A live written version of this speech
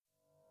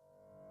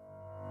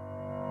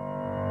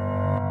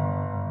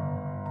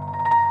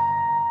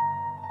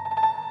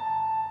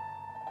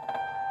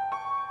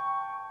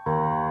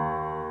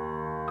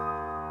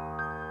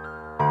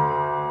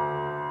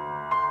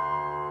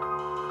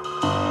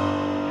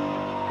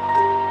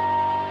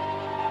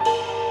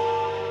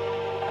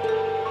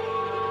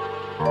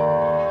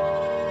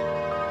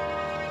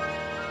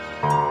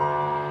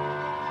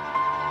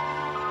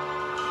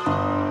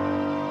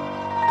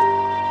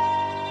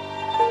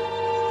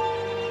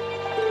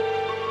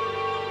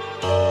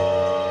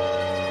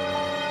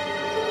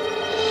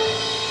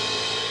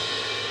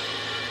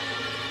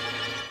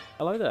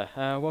Hello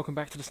there. Welcome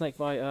back to the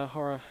Snakebite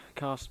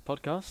Horrorcast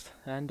podcast,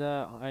 and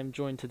I'm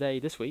joined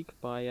this week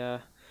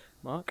by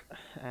Mark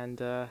and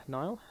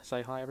Niall.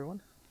 Say hi, everyone.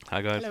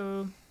 Hi guys.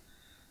 Hello.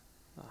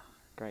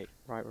 Great.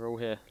 Right, we're all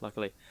here,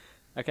 luckily.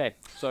 Okay,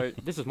 so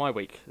this is my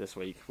week this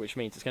week, which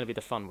means it's going to be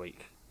the fun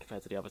week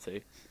compared to the other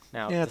two.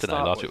 Now, Yeah, I to don't know.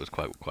 start Last with, week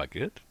was quite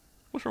good.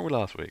 What's wrong with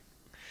last week?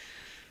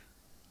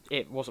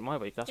 it wasn't my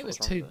week. That's It what's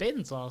was wrong two with it.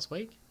 bins last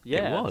week.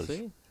 Yeah, It was.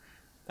 See?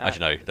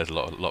 Actually, no. There's a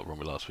lot wrong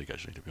with last week.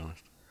 Actually, to be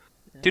honest.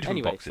 Two different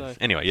anyway, boxes. so-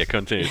 Anyway, yeah,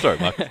 continue. Sorry,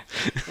 Mark.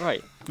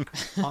 Right.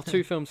 Our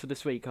two films for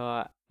this week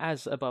are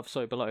As Above,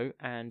 So Below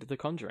and The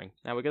Conjuring.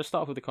 Now, we're going to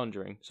start off with The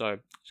Conjuring. So, I'm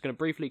just going to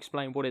briefly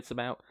explain what it's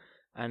about,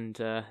 and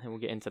we'll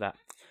get into that.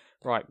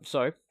 Right,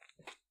 so,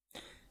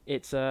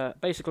 it's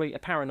basically a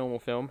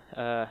paranormal film.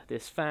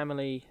 This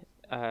family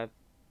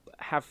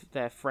have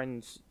their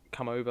friends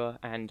come over,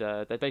 and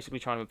they're basically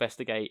trying to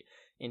investigate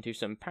into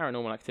some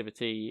paranormal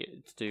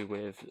activity to do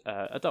with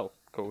a doll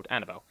called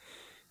Annabelle.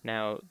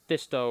 Now,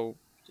 this doll,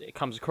 it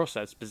comes across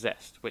as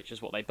possessed, which is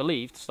what they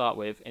believe to start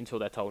with until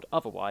they're told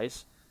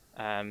otherwise,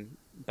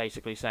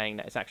 basically saying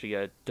that it's actually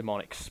a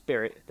demonic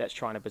spirit that's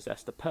trying to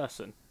possess the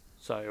person.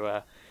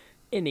 So,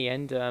 in the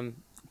end,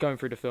 going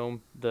through the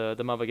film,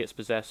 the mother gets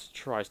possessed,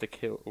 tries to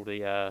kill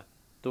the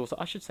daughter.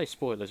 I should say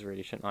spoilers,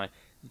 really, shouldn't I?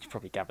 You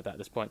probably gathered that at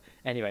this point.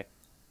 Anyway,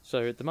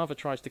 so the mother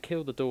tries to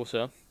kill the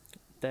daughter.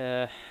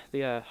 The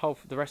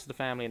rest of the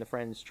family and the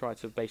friends try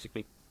to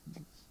basically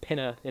pin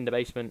her in the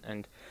basement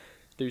and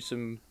do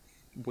some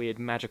weird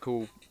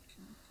magical,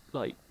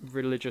 like,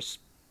 religious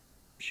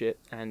shit,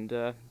 and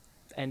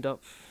end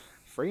up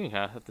freeing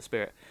her of the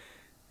spirit.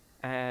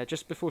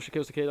 Just before she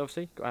kills the kid,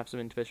 obviously, got to have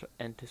some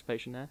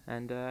anticipation there,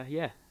 and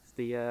yeah,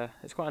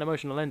 it's quite an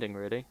emotional ending,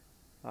 really.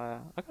 I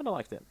kind of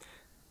liked it.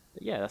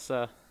 But yeah, that's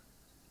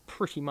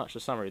pretty much the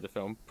summary of the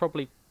film.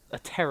 Probably a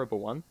terrible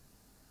one,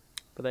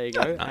 but there you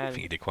go. No, I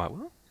think you did quite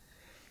well.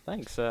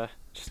 Thanks.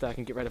 Just so I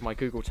can get rid of my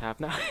Google tab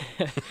now.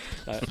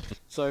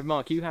 So,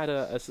 Mark, you had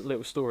a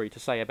little story to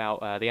say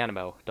about the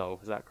Annabelle doll.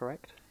 Is that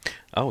correct?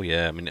 Oh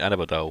yeah, I mean,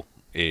 Annabelle doll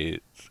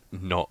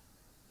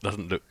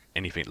doesn't look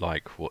anything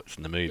like what's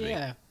in the movie.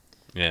 Yeah.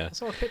 Yeah. I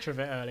saw a picture of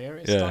it earlier.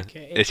 It's Yeah. like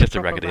It's just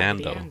a proper Raggedy Ann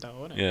doll.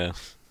 isn't it? Yeah.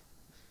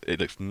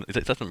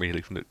 It doesn't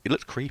really look. It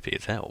looks creepy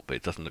as hell, but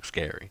it doesn't look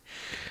scary.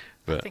 I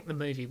But think the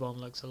movie one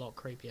looks a lot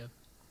creepier.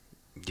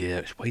 yeah,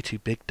 it's way too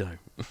big though.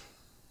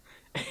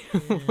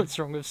 What's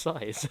wrong with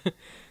size?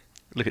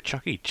 Look at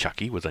Chucky.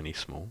 Chucky was only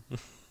small.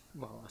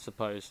 Well, I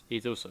suppose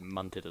he's also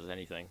munted as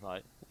anything.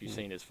 Like, have you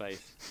seen his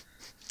face?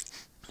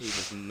 He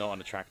was not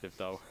an attractive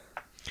doll.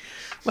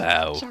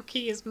 Well.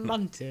 Chucky is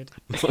munted.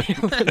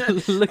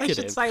 Look They at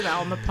should him. say that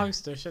on the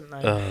poster, shouldn't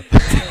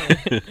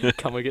they?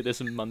 Come and get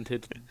this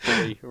munted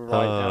boy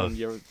right down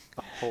your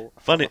whole.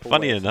 Funny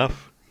way of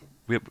enough,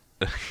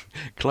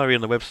 Chloe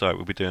on the website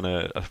will be doing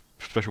a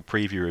special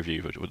preview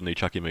review with the new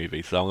Chucky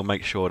movie. So I'm gonna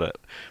make sure that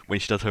when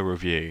she does her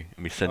review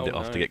and we send it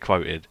off no. to get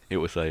quoted, it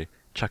will say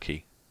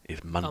Chucky is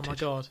Oh munted. my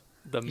god.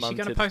 The Is she going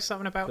to munted post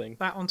something about thing.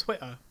 that on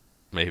Twitter?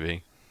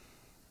 Maybe.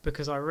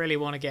 Because I really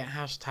want to get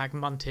hashtag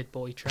munted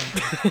boy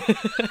trending.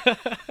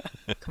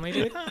 Can we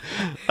do that?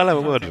 I'll have a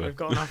I don't word think with we've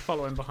got enough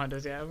following behind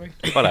us yet, have we?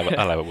 her.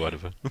 I'll have a word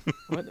with her.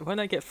 When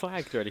they get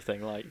flagged or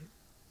anything, like,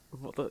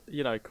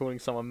 calling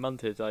someone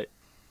munted, like,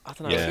 I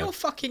don't know. If Yeah. your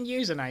fucking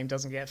username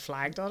doesn't get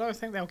flagged, I don't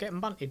think they'll get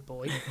munted,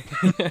 boy.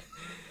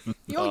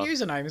 Your Oh.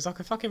 username is like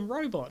a fucking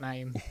robot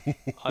name.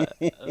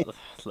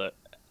 Look,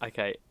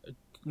 okay,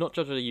 not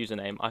judging the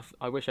username.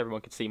 I wish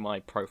everyone could see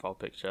my profile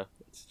picture.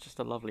 It's just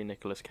a lovely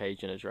Nicolas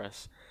Cage in a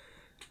dress.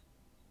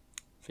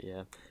 So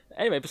yeah.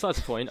 Anyway, besides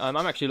the point, I'm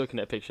actually looking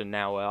at a picture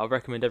now. I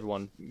recommend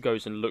everyone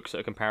goes and looks at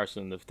a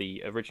comparison of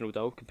the original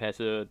doll compared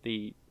to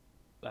the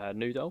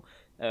new doll.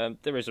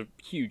 There is a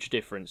huge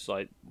difference.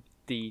 Like,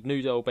 the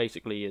new doll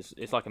basically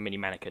it's like a mini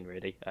mannequin,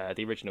 really.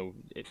 The original,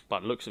 by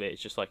the looks of it,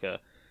 it's just like a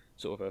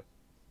sort of a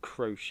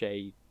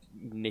crochet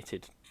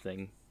knitted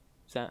thing.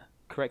 Is that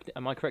correct?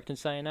 Am I correct in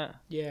saying that?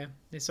 Yeah,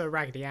 it's a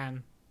Raggedy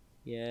Ann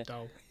Yeah.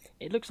 doll.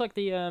 It looks like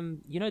the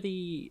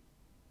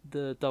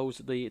the dolls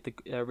that the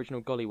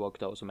original Gollywog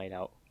dolls are made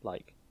out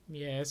like.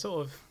 Yeah, it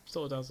sort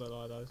of does look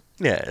like those.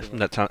 Yeah, it's from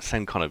that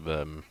same kind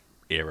of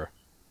era.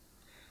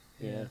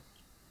 Yeah.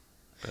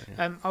 But,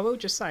 yeah. I will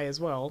just say as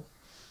well,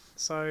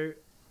 so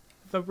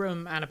the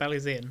room Annabelle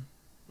is in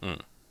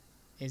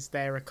is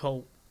their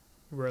occult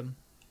room.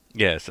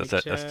 Yes, that's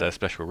Which, their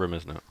special room,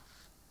 isn't it?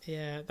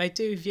 Yeah, they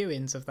do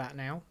viewings of that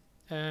now.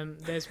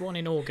 There's one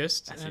in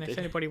August, As and you if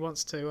do. anybody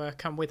wants to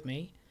come with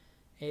me,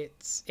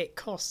 it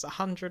costs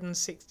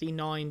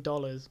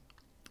 $169,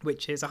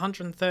 which is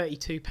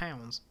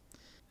 £132.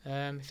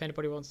 If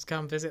anybody wants to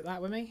come visit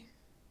that with me,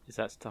 Is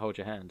that to hold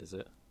your hand? Is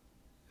it?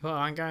 well,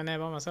 I'm going there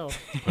by myself.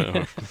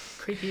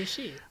 Creepy as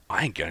shit.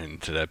 I ain't going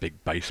into their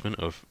big basement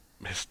of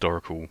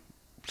historical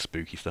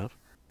spooky stuff.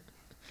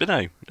 But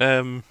no,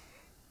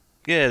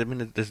 yeah, I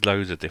mean, there's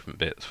loads of different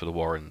bits for the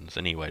Warrens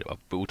anyway, but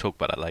we'll talk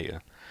about that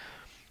later.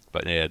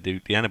 But yeah,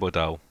 the Annabelle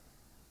doll,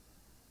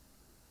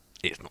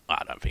 it's not.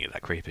 I don't think it's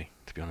that creepy,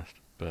 to be honest.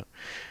 But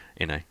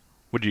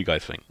what do you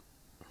guys think?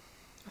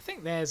 I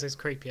think theirs is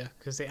creepier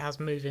because it has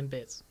moving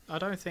bits. I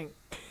don't think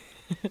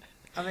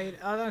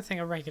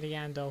a regular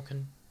Yan doll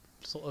can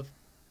sort of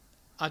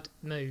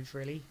move,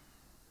 really.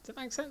 Does that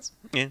make sense?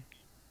 Yeah.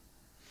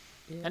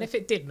 And if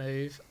it did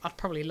move, I'd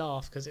probably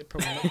laugh because it'd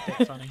probably look a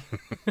bit funny.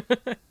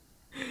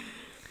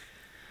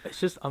 It's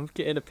just, I'm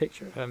getting a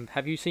picture.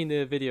 Have you seen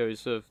the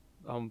videos of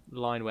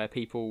online where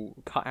people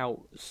cut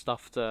out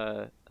stuffed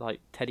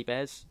like teddy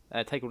bears,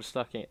 take all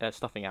the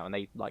stuffing out, and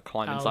they like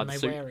climb inside and the they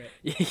suit? wear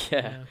it.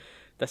 Yeah,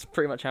 that's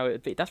pretty much how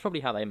it'd be. That's probably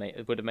how they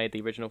would have made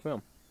the original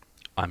film.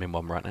 I'm in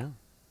one right now.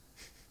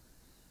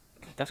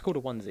 That's called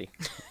a onesie.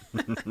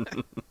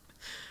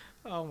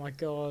 Oh my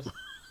god!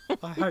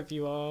 I hope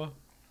you are.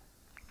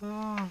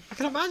 Oh, I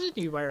can imagine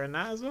you wearing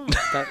that as well.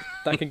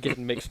 That can give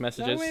mixed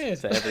messages weird.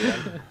 to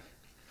everyone.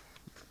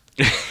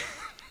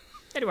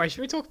 Anyway,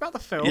 should we talk about the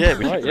film? Yeah,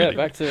 we Right, should yeah, really.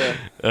 back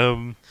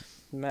to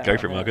Matt, Go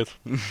for it, Marcus.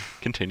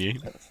 Continue.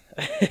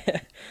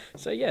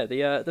 So yeah,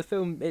 the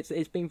film it's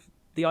been,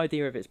 the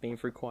idea of it's been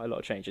through quite a lot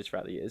of changes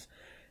throughout the years.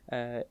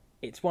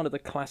 It's one of the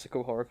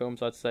classical horror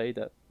films, I'd say,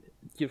 that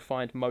you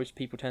find most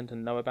people tend to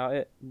know about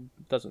it.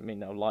 Doesn't mean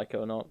they'll like it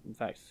or not. In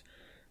fact,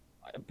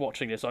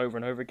 watching this over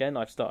and over again,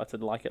 I've started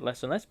to like it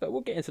less and less, but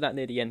we'll get into that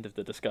near the end of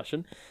the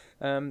discussion.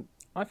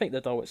 I think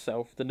the doll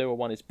itself, the newer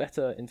one, is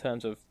better in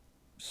terms of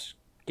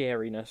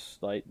scariness.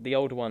 Like the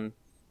older one,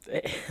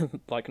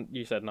 like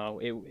you said, Niall,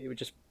 it would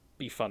just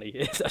be funny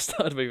if I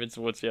started moving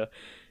towards you.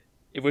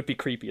 It would be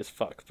creepy as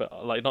fuck,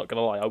 but like, not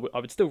gonna lie, I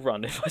would still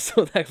run if I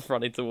saw that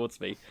running towards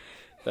me.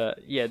 But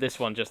yeah, this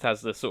one just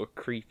has the sort of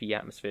creepy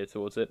atmosphere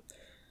towards it.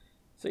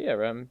 So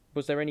yeah,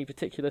 was there any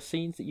particular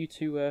scenes that you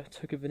two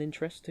took of an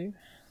interest to?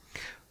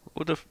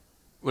 Well,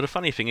 the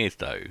funny thing is,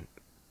 though,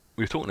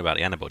 we were talking about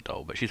the Annabelle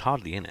doll, but she's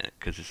hardly in it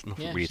because it's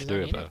nothing really to do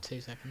with her.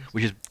 2 seconds.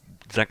 Which is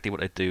exactly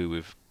what they do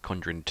with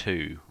Conjuring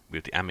 2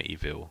 with the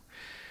Amityville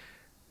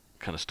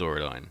kind of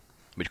storyline,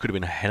 which could have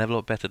been a hell of a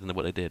lot better than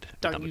what they did.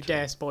 Don't you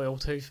dare spoil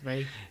 2 for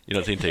me. You've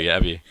not seen 2 yet,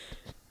 have you?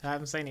 I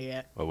haven't seen it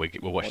yet. Well,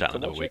 we'll watch that in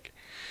another watch week.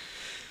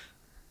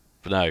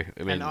 But no,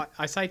 I mean... And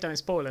I say don't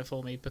spoil it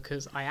for me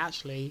because I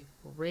actually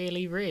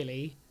really,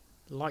 really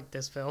like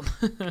this film.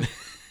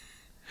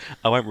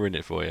 I won't ruin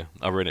it for you.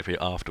 I'll ruin it for you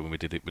after when we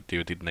did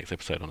the next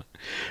episode on it.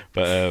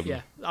 But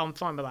yeah, I'm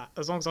fine with that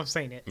as long as I've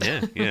seen it.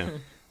 yeah.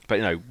 But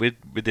you know, with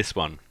this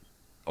one,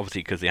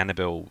 obviously because the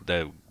Annabelle,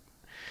 they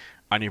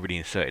only really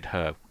inserted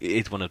her. It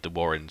is one of the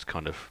Warrens'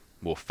 kind of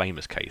more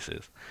famous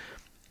cases,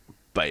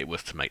 but it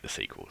was to make the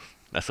sequels.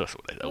 That's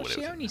what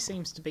She only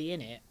seems to be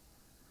in it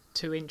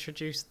to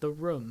introduce the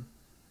room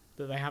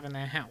that they have in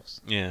their house.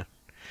 Yeah.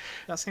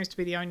 That seems to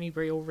be the only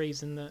real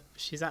reason that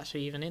she's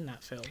actually even in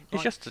that film.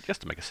 It's just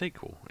to make a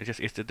sequel.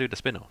 It's to do the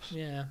spin-offs.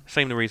 Yeah.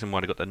 Same the reason why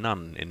they got the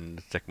nun in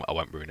the second one. I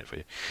won't ruin it for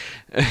you.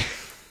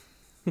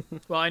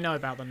 Well, I know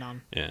about the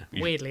Nun. Yeah.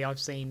 Weirdly, I've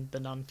seen the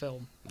Nun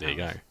film. There you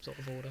go. Sort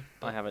of order.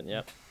 I haven't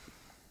yet.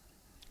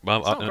 Well,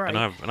 It's not great.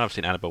 and I've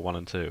seen Annabelle 1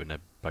 and 2, and they're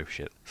both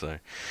shit. So.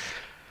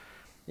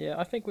 Yeah,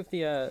 I think with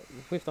the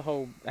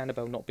whole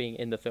Annabelle not being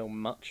in the film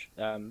much,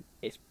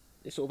 it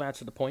sort of adds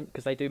to the point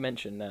because they do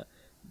mention that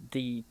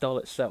the doll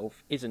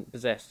itself isn't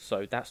possessed,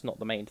 so that's not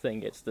the main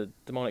thing. It's the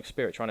demonic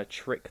spirit trying to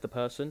trick the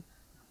person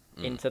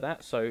into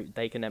that, so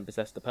they can then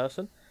possess the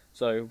person.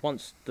 So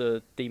once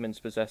the demons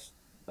possess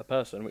a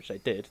person, which they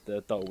did,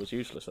 the doll was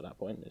useless at that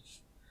point.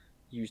 It's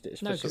used it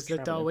as No, because the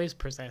doll is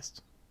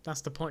possessed.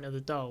 That's the point of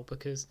the doll,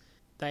 because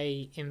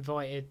they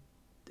invited...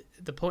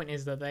 The point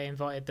is that they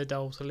invited the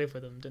doll to live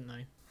with them, didn't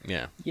they?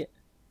 Yeah.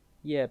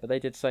 Yeah, but they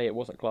did say it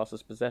wasn't classed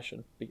as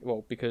possession.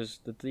 Well, because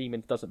the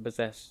demon doesn't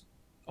possess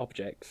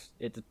objects,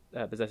 it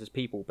possesses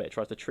people, but it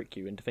tries to trick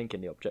you into thinking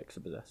the objects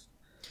are possessed.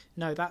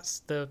 No, that's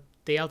the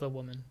other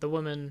woman.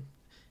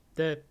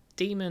 The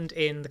demon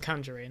in The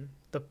Conjuring,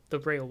 the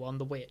real one,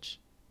 the witch,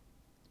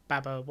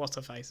 Baba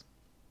What's-Her-Face.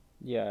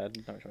 Yeah, I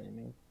know what you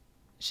mean.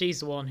 She's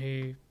the one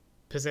who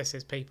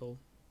possesses people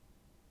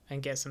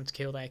and gets them to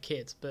kill their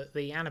kids. But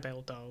the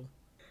Annabelle doll,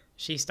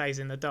 she stays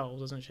in the doll,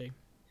 doesn't she?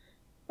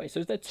 Wait, so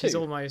is there two? She's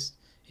almost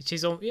Oh,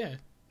 she's that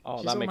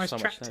makes almost so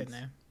much trapped sense. in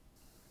there.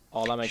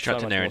 Oh, that makes She's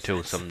trapped so in much there more until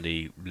sense.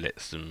 somebody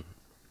lets them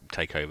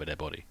take over their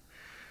body.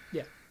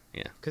 Yeah.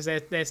 Yeah. Because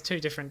there's two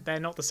different... They're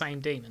not the same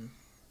demon.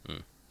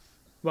 Hmm.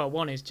 Well,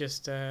 one is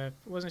just...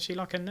 wasn't she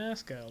like a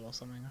nurse girl or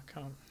something? I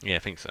can't... Yeah, I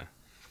think so.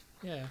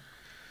 Yeah.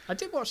 I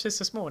did watch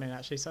this morning,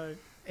 actually, so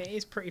it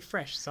is pretty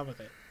fresh, some of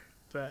it.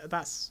 But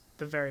that's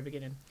the very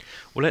beginning.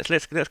 Well,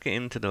 let's get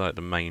into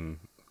the main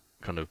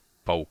kind of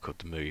bulk of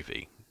the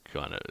movie,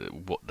 kind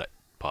of what that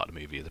part of the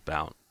movie is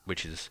about,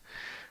 which is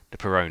the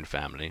Perron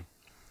family.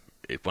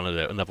 It's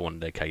another one of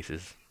their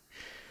cases.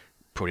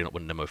 Probably not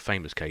one of the most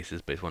famous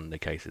cases, but it's one of their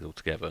cases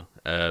altogether.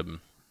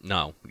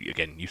 Now,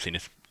 again, you've seen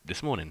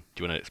this morning.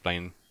 Do you want to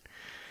explain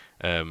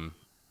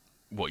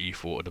what you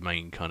thought of the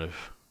main kind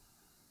of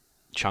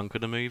chunk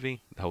of the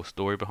movie, the whole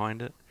story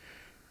behind it?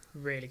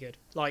 Really good.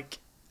 Like,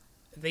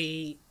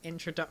 the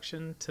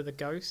introduction to the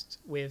ghost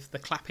with the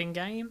clapping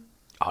game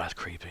Oh, that's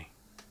creepy.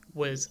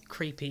 was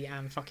creepy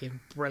and fucking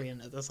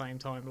brilliant at the same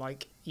time.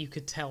 Like, you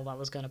could tell that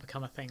was going to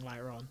become a thing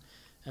later on.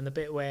 And the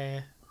bit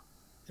where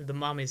the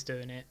mum is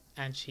doing it,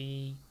 and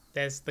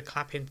there's the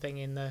clapping thing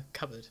in the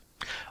cupboard.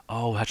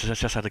 Oh, that's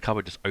just how the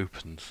cupboard just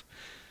opens.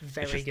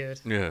 Very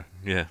good. Yeah,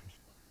 yeah.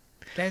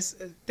 There's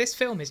this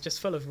film is just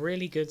full of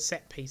really good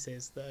set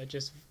pieces that are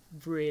just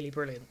really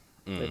brilliant.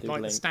 They do Like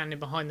the link. standing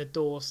behind the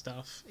door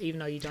stuff, even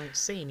though you don't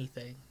see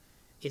anything,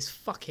 is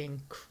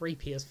fucking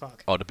creepy as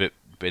fuck. Oh, the bit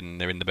when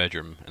they're in the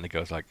bedroom and the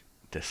girl's like,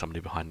 "There's somebody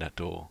behind that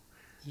door."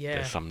 Yeah,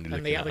 There's somebody and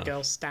looking the at other us.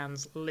 girl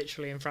stands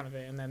literally in front of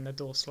it, and then the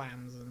door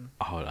slams, and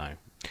Oh no,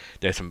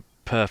 there's some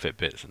perfect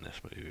bits in this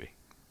movie.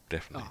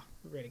 Definitely.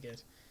 really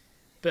good.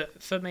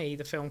 But for me,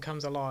 the film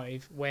comes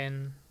alive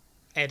when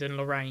Ed and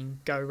Lorraine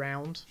go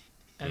round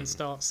and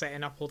start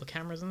setting up all the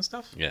cameras and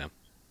stuff. Yeah.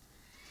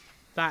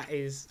 That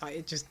is,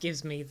 it just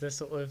gives me the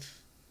sort of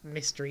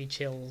mystery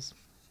chills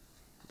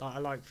that I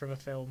like from a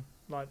film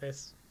like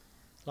this.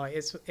 Like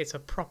it's a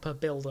proper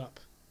build up.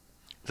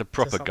 It's a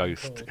proper something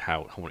ghost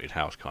cool. haunted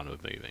house kind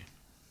of movie.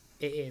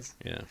 It is.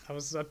 Yeah. I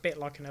was a bit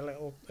like a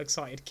little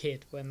excited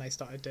kid when they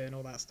started doing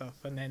all that stuff,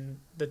 and then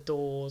the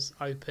doors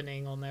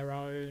opening on their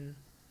own.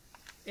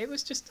 It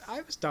was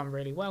done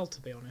really well,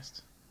 to be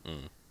honest.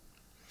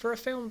 For a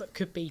film that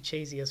could be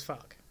cheesy as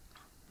fuck,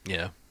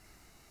 Yeah.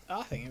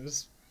 I think it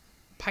was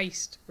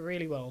paced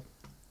really well.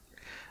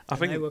 I And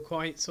think they were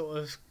quite sort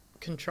of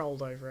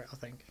controlled over it, I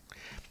think.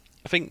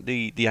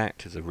 the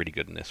actors are really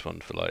good in this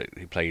one for like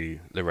who play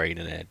Lorraine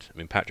and Ed. I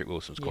mean, Patrick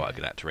Wilson's quite a Yeah.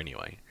 good actor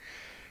anyway.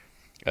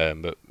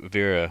 But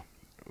Vera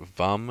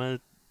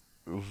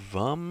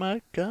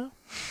Farmiga?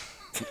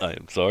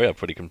 I'm sorry, I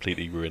probably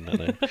completely ruined that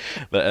name.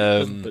 But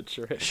Doesn't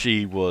butcher it.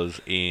 she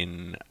was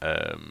in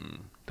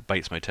the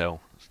Bates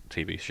Motel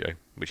TV show,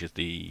 which is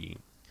the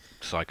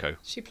Psycho.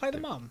 She played the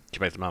mum. She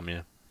plays the mum,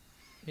 yeah.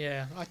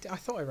 Yeah, I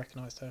thought I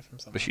recognised her from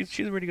something. But she's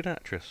a really good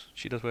actress.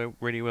 She does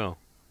really well.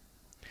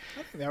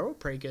 I think they're all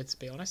pretty good, to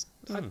be honest.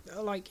 I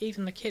like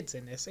even the kids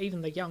in this,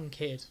 even the young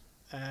kid,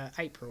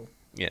 April,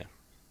 Yeah.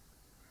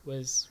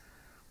 was,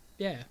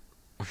 yeah.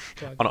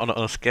 quite On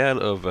a scale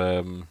of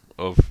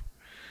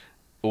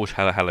All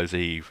Hallows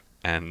Eve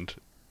and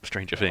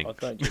Stranger Things. Oh,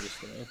 don't do this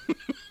to me.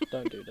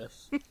 Don't do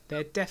this.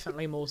 They're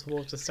definitely more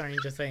towards the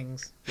Stranger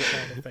Things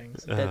side of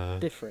things. They're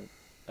different,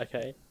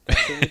 okay?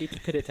 That's all we need to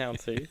put it down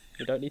to.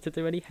 We don't need to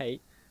do any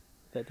hate.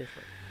 They're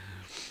different.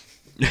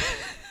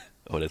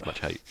 Oh, there's much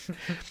hate.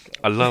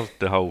 I love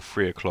the whole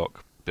 3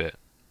 o'clock bit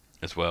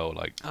as well.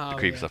 Like the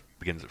creepy stuff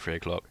begins at 3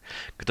 o'clock.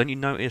 Because don't you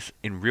notice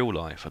in real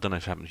life? I don't know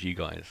if it happens to you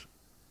guys.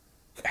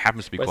 It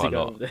happens to be Where's quite he a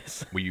going lot. with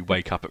this? Where you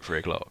wake up at 3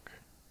 o'clock.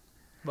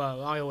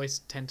 Well, I always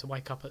tend to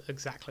wake up at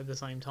exactly the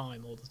same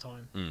time all the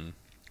time.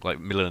 Like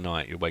middle of the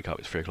night, you wake up.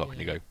 It's 3 o'clock, and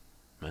you Yeah.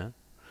 go, "Huh?"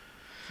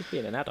 It's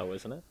being an adult,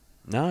 isn't it?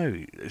 No,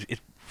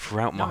 it's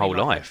throughout my No, whole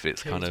like life. at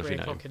It's 2, kind of 3 you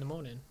know, o'clock in the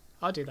morning.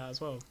 I do that as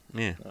well.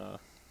 yeah.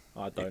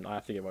 I don't. I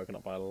have to get woken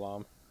up by an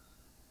alarm.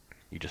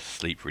 You just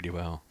sleep really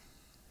well.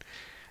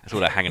 That's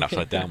all that hanging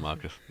upside down,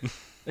 Marcus.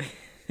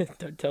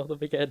 Don't tell them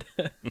again.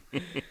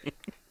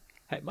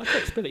 Hey, my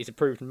flexibility's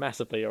improved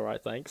massively,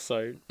 alright, thanks.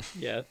 So,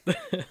 yeah.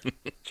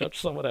 Judge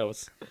someone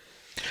else.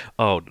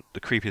 Oh, the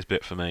creepiest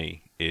bit for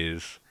me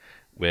is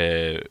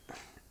where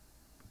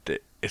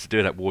it's to do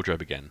with that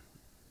wardrobe again,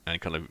 and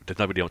kind of there's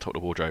nobody on top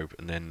of the wardrobe,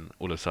 and then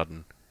all of a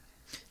sudden,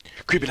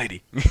 creepy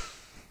lady.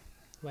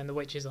 When the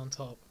witch is on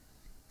top.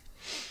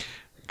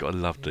 Gotta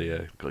love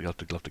the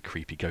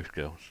creepy ghost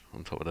girls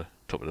on top of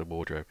the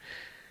wardrobe.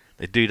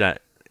 They do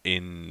that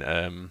in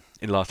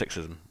Last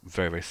Exorcism.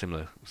 Very very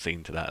similar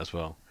scene to that as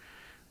well.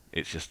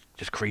 It's just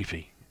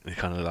creepy. It's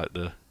kind of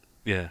like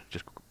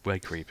just way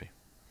creepy.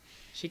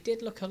 She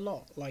did look a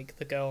lot like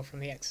the girl from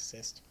The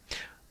Exorcist.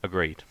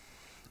 Agreed.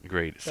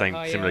 Same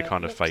I, similar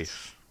kind of looked-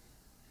 face.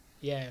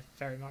 Yeah,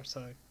 very much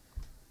so.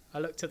 I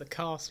looked at the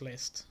cast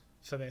list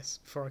for this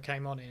before I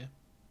came on here.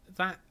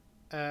 That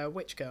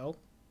witch girl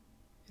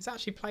is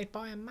actually played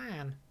by a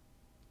man.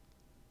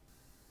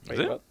 Is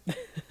it? what?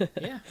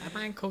 Yeah, a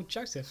man called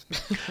Joseph.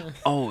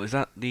 Oh, is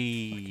that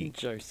the Fucking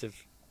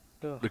Joseph.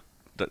 Ugh.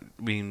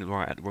 we mean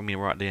right at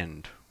the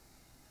end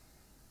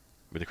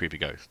with the creepy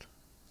ghost?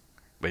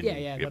 When,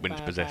 yeah, the when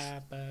it's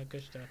possessed.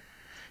 Gusta,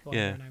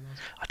 Yeah. her name was.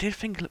 I did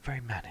think it looked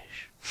very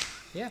mannish.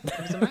 Yeah, it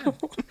was a man.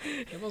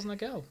 It wasn't a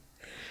girl.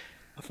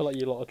 I feel like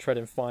you lot are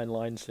treading fine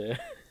lines here.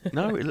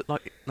 No, it looked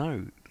like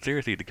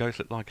seriously, the ghost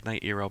looked like an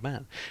 80-year-old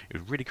man. It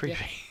was really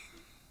creepy.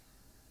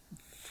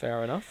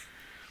 Fair enough.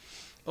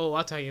 Oh,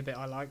 I'll tell you a bit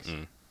I liked.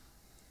 Mm.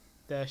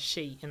 The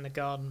sheet in the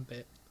garden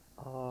bit.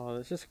 Oh,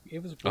 it was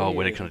weird. Oh,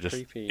 when it kind and of just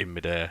creepy. in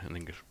midair and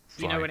then goes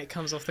You know, flying. when it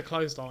comes off the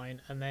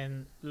clothesline and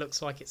then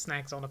looks like it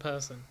snags on a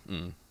person.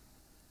 Mm.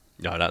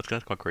 No, that's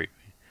quite creepy.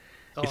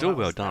 Oh, It's that all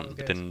well was- that done, was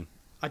but good. then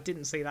I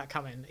didn't see that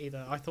coming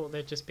either. I thought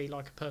there'd just be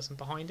like a person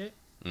behind it,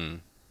 mm,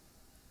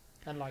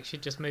 and like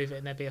she'd just move it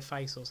and there'd be a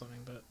face or something.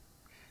 But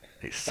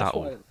it's That's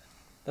subtle.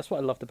 that's what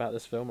I loved about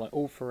this film. Like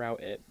all throughout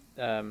it.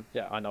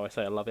 Yeah, I know I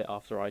say I love it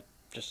after I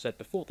just said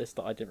before this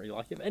that I didn't really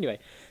like it. But anyway,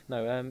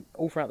 no.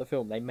 All throughout the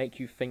film, they make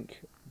you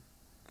think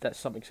that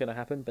something's going to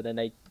happen, but then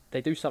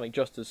they do something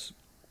just as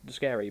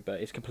scary,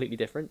 but it's completely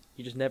different.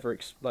 You just never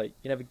you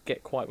never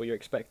get quite what you're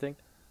expecting.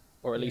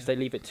 or at least they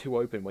leave it too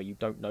open where you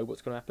don't know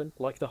what's going to happen.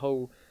 Like the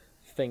whole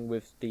thing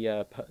with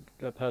the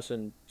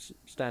person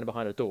standing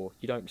behind a door.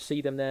 You don't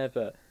see them there,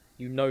 but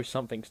you know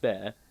something's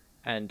there,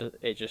 and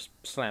it just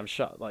slams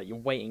shut. Like you're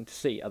waiting to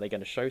see, are they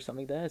going to show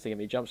something there? Is there going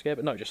to be a jump scare?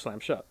 But no, just slam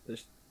shut.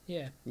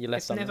 Yeah, you're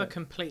left it's never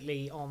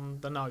completely on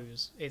the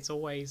nose. It's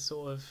always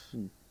sort of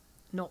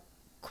not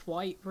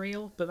quite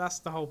real, but that's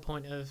the whole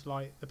point of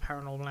like the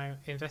paranormal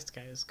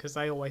investigators, because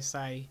they always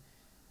say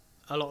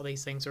a lot of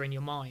these things are in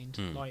your mind.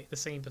 Like the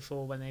scene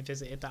before when they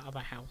visited that other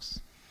house,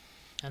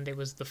 and it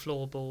was the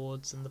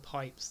floorboards and the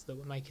pipes that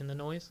were making the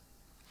noise.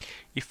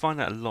 You find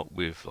that a lot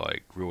with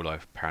like real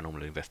life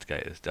paranormal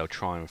investigators. They'll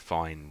try and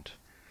find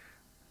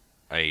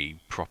a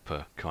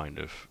proper kind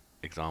of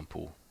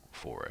example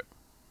for it.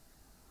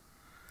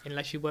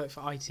 Unless you work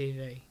for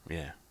ITV.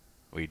 Yeah.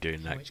 Or you're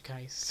doing that. In which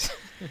case.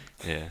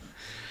 Yeah.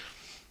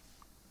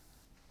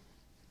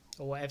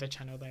 Or whatever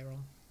channel they're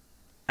on.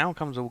 How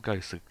comes all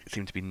ghosts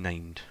seem to be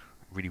named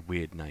really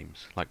weird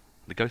names? Like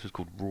the ghost was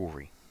called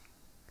Rory.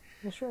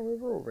 What's wrong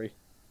with Rory?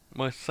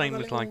 Well, it's the same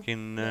as like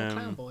in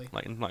clown boy.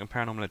 like in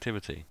Paranormal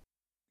Activity.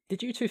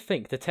 Did you two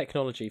think the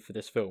technology for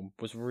this film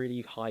was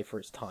really high for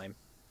its time?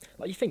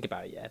 Like you think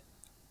about it, yeah.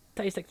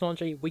 Today's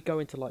technology, we go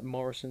into like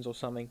Morrison's or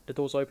something, the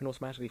doors open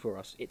automatically for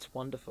us. It's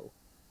wonderful.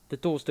 The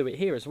doors do it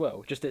here as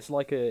well. Just it's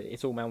like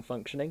it's all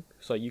malfunctioning.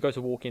 So you go to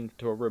walk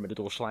into a room and the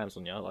door slams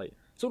on you. Like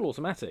it's all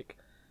automatic,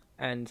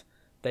 and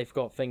they've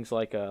got things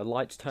like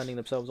lights turning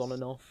themselves on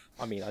and off.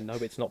 I mean, I know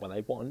it's not when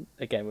they want.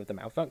 Again, with the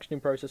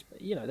malfunctioning process, but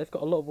you know they've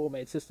got a lot of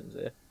automated systems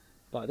here.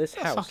 Like this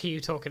house. What the fuck are you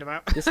talking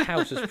about? This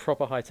house is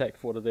proper high tech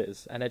for what it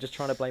is, and they're just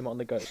trying to blame it on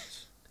the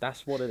ghosts.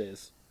 That's what it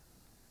is.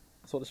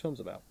 That's what this film's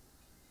about.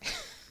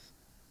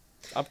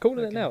 I'm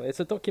calling it now. It's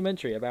a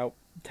documentary about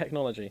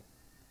technology.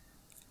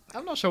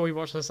 I'm not sure we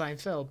watched the same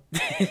film.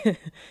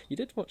 You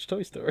did watch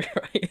Toy Story,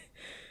 right?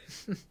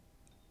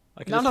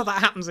 None of that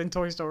happens in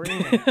Toy Story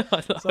either.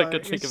 I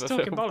could think of a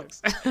talking film.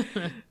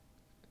 Bollocks.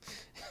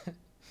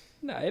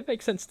 No, it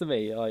makes sense to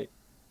me. Like,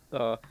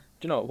 do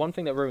you know what? One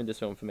thing that ruined this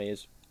film for me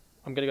is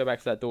I'm going to go back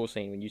to that door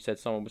scene when you said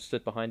someone was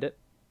stood behind it.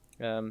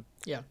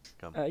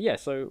 Yeah.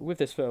 So with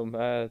this film,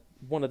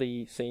 one of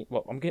the scene.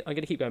 Well, I'm going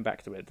to keep going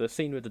back to it. The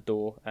scene with the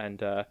door,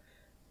 and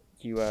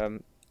you're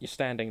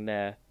standing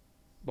there.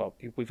 Well,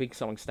 we think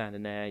someone's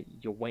standing there.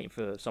 You're waiting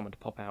for someone to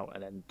pop out,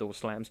 and then the door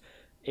slams.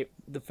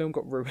 The film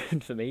got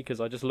ruined for me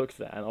because I just looked at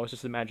that and I was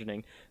just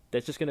imagining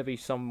there's just going to be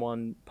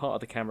someone, part of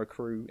the camera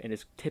crew, in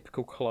his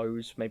typical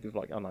clothes, maybe with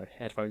like, I don't know,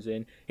 headphones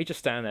in. He's just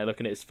standing there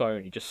looking at his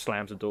phone. He just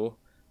slams the door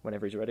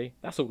whenever he's ready.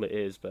 That's all it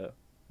is. But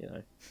you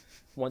know,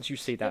 once you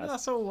see that,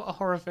 that's all a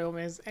horror film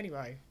is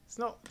anyway. It's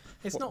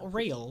not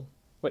real.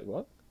 Wait,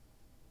 what?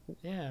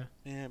 Yeah.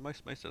 Yeah,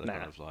 most of the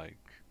kind of like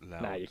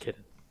loud Nah, you're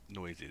kidding.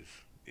 noises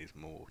is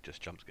more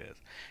just jump scares.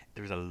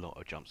 There is a lot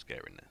of jump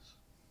scare in this.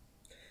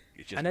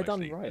 It's just And they're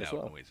done mostly right as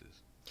loud well.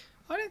 noises.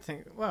 I don't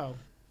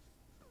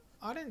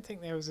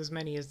think there was as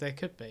many as there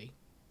could be.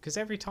 Because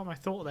every time I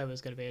thought there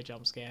was going to be a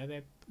jump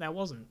scare, there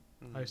wasn't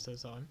most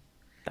of the time.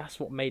 That's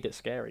what made it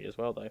scary as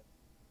well, though.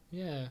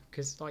 Yeah,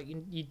 because like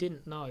you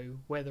didn't know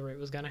whether it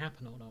was going to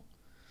happen or not.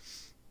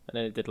 And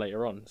then it did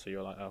later on, so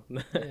you're like, oh.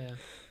 Yeah.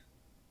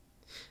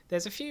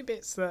 There's a few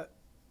bits that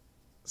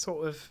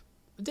sort of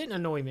didn't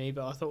annoy me,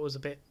 but I thought was a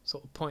bit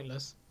sort of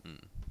pointless.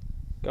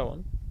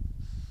 Go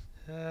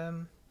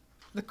on.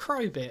 The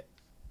crow bit.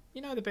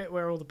 You know the bit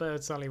where all the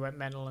birds suddenly went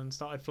mental and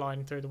started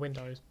flying through the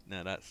windows?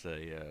 No, that's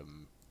a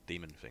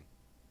demon thing.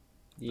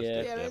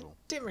 Yeah. Yeah, it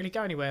didn't really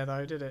go anywhere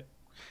though, did it?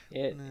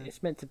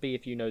 It's meant to be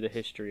if you know the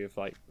history of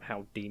like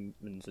how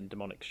demons and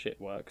demonic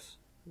shit works.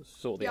 That's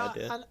sort of the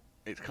idea.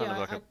 It's kind of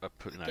like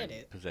a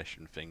it.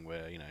 possession thing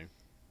where, you know,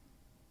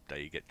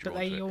 they get But drawn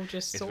they to it. all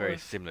just It's sort very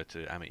of... similar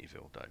to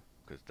Amityville, though,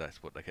 because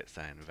that's what they kept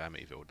saying with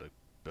Amityville. The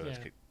birds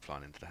keep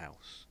flying into the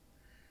house.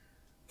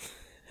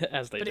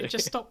 As they do. But it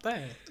just stopped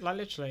there. Like,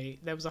 literally,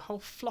 there was a whole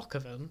flock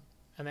of them,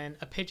 and then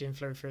a pigeon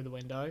flew through the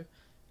window,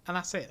 and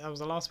that's it. That was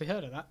the last we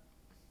heard of that.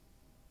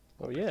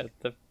 Well, yeah,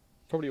 they've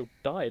probably all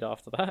died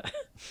after that.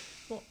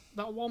 What?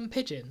 That one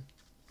pigeon?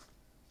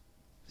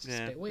 It's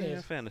just a bit weird. Yeah,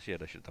 in fairness, yeah,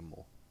 they should have done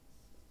more.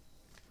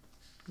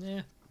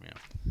 Yeah.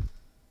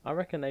 I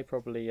reckon they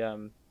probably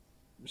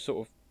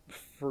sort of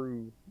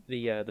threw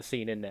the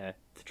scene in there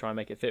to try and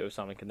make it fit with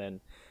something, and then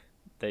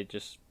they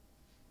just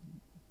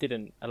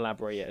didn't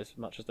elaborate it as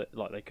much as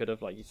they could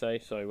have, like you say.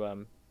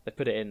 So they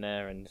put it in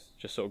there and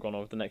just sort of gone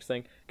on with the next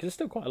thing, because it's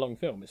still quite a long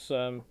film. It's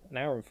an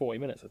hour and 40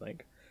 minutes, I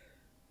think.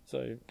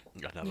 So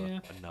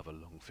another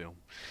long film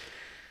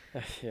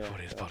yeah,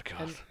 for this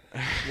podcast.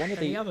 And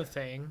the other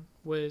thing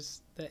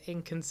was the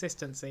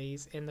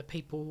inconsistencies in the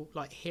people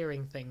like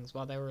hearing things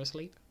while they were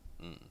asleep.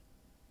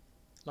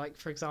 Like,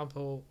 for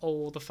example,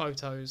 all the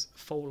photos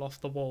fall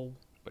off the wall,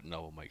 but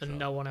no one wakes and up.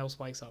 no one else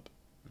wakes up.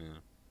 Yeah.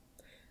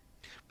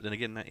 But then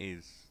again, that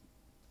is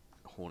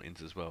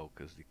hauntings as well,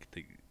 because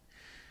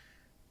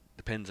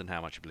depends on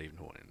how much you believe in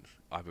hauntings.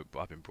 I've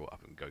been brought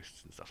up in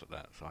ghosts and stuff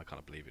like that, so I kind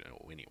of believe in it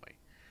all anyway.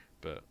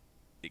 But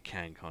it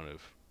can kind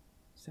of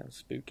sounds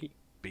spooky.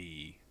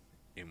 Be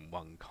in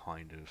one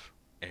kind of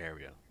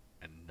area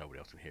and nobody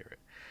else can hear it.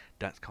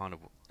 That's kind of,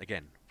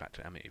 again, back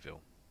to Amityville.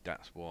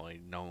 That's why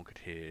no one could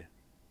hear,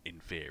 in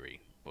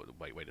theory, but the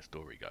way the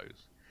story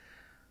goes,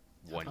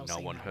 why not no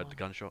seen one that heard one. the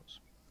gunshots.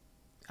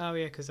 Oh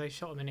yeah, because they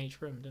shot them in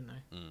each room, didn't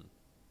they?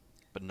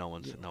 But no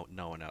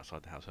one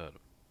outside the house heard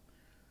them.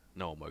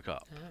 No one woke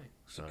up. Oh.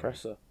 So,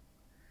 Suppressor.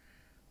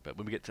 but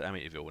when we get to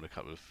Amityville in a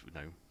couple of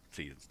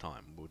seasons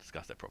time, we'll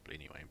discuss that properly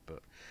anyway. But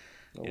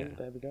Oh, yeah.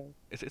 there we go.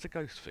 it's a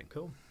ghost thing.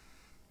 Cool.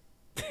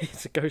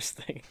 It's a ghost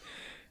thing.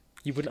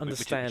 You wouldn't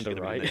understand, which is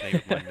right? gonna be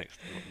the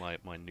name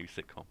of my new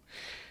sitcom.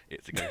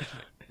 It's a ghost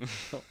thing.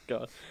 Oh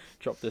god,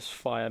 drop this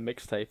fire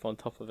mixtape on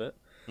top of it.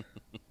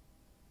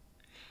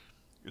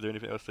 Is there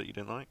anything else that you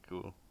didn't like,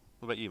 or what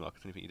about you,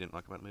 Marcus? Anything you didn't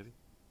like about the movie?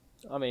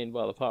 I mean,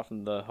 well, apart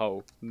from the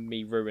whole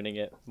me ruining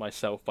it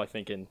myself by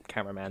thinking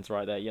cameraman's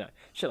right there,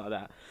 shit like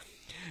that.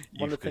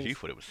 Because you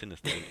thought it was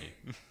sinister, didn't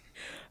you?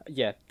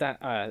 Yeah, that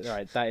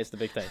right, that is the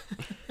big thing.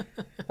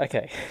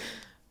 Okay.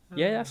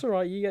 Yeah, that's all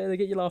right. You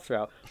get your laughter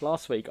out.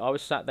 Last week, I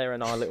was sat there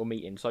in our little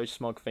meeting, so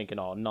smug, thinking,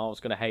 "Oh,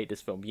 Niall's gonna hate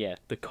this film." Yeah,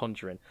 The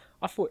Conjuring.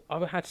 I thought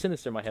I had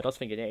sinister in my head. I was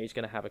thinking, yeah, he's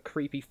gonna have a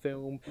creepy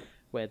film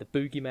where the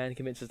boogeyman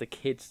convinces the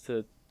kids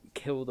to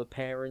kill the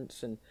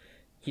parents, and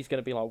he's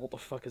gonna be like, "What the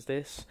fuck is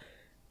this?"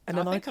 And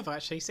I then think I've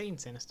actually seen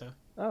Sinister.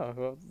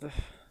 oh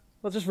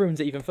well, just ruins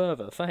it even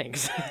further.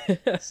 Thanks.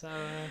 So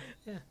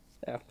yeah.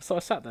 Yeah. So I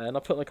sat there and I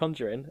put on The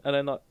Conjuring, and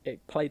then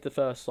it played the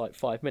first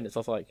 5 minutes. I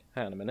was like,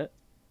 "Hang on a minute.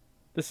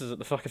 This isn't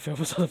the fucking film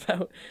was all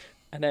about."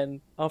 And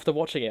then after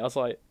watching it, I was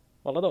like,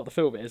 well, I know what the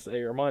film is. It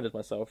reminded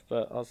myself,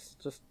 but I was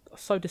just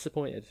so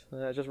disappointed.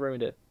 It just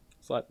ruined it.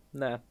 It's like,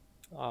 nah,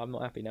 I'm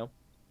not happy now.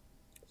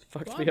 It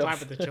fucked Well, me I'm glad off.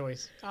 with the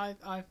choice.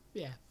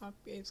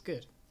 It's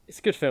good. It's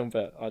a good film,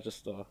 but I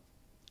just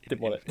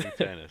didn't want it. In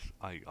fairness,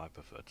 I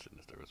preferred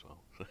Sinister as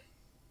well. So.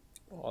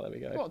 Oh, there we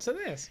go. What to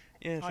this?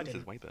 Yeah, I Sinister's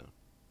didn't. way better.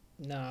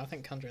 No, I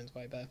think Conjuring's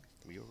way better.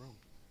 Well, you're wrong.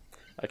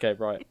 Okay,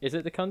 right. Is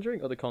it The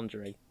Conjuring or The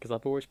Conjuring? Because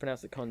I've always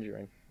pronounced it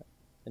Conjuring,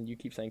 and you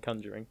keep saying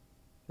Conjuring.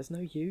 There's no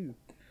U.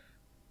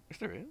 Yes,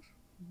 there is.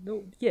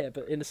 No, yeah,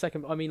 but in the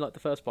second, I mean, like the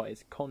first part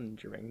is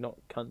Conjuring, not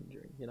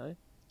Conjuring. You know.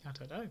 I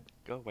don't know.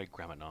 Go away,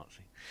 grammar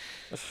Nazi.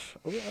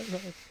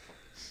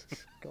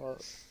 God,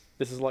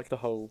 this is like the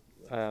whole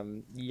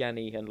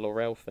Yanni and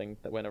Laurel thing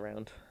that went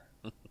around.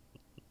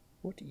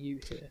 What do you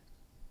hear?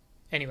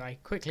 Anyway,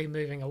 quickly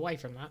moving away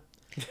from that.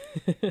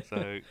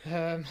 So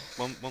Um,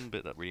 one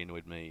bit that really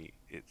annoyed me,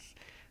 it's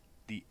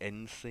the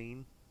end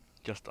scene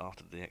just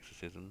after the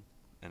exorcism,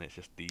 and it's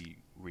just the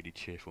really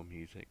cheerful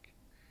music,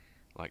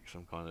 like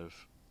some kind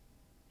of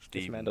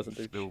This man Steven doesn't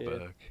do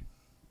Spielberg,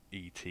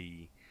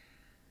 E.T.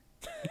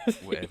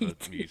 whatever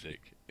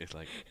music. It's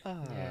like,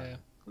 Yeah.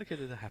 look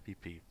at the happy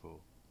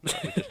people.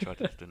 Like, we just tried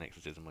to do an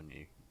exorcism on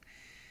you.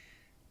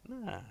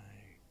 No,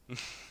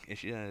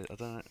 it's I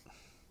don't.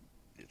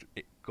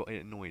 It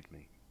annoyed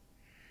me.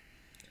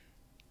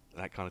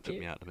 That kind of took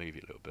me out of the movie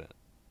a little bit,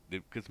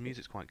 because the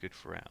music's quite good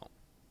throughout.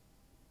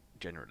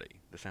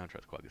 Generally, the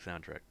soundtrack's quite a good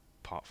soundtrack,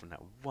 apart from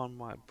that one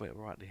bit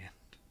right at the end.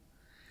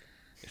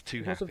 It's too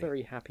It happy. was a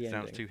very happy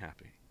ending. Sounds too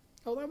happy.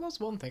 Oh, there was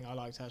one thing I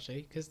liked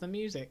actually, because the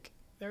music,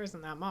 there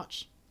isn't that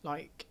much.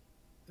 Like,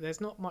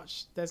 there's not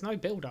much. There's no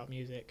build-up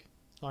music,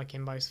 like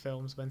in most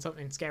films when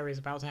something scary is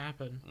about to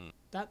happen.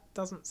 That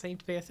doesn't seem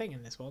to be a thing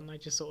in this one. They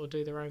just sort of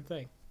do their own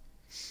thing.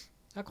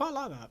 I quite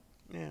like that.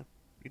 Yeah,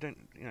 you don't.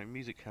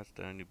 Music has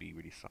to only be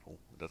really subtle.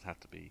 It doesn't have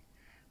to be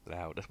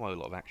loud. That's why a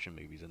lot of action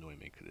movies annoy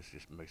me, because it's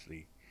just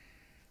mostly,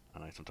 I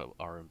don't know, some type of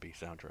R&B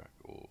soundtrack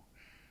or,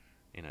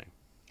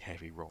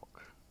 heavy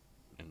rock,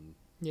 and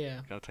Yeah.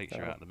 kind of takes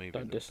you out of the movie.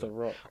 Don't diss the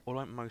rock. Or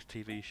like most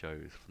TV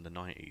shows from the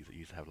 90s that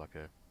used to have like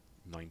a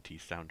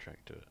 90s soundtrack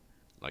to it,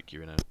 like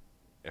you're in a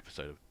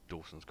episode of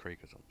Dawson's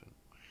Creek or something.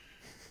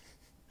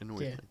 Annoys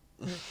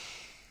me.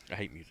 I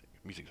hate music.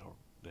 Music's horrible.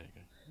 There you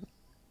go.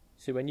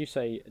 See, when you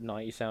say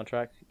 90s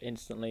soundtrack,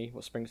 instantly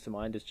what springs to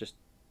mind is just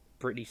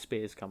Britney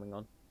Spears coming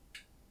on,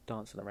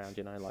 dancing around,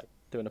 like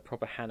doing a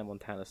proper Hannah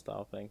Montana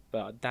style thing.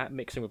 But that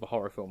mixing with a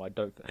horror film, I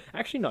don't.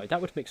 Actually, no,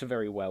 that would mix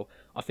very well.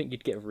 I think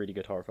you'd get a really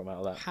good horror film out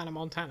of that. Hannah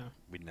Montana.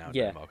 We now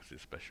Yeah. know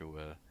Marcus's special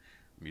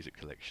music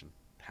collection: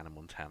 Hannah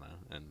Montana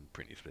and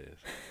Britney Spears.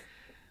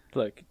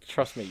 Look,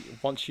 trust me,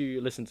 once you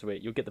listen to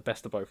it, you'll get the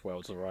best of both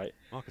worlds, alright?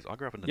 Marcus, I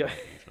grew up in the Yeah.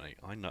 90s, mate.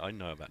 I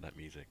know about that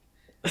music.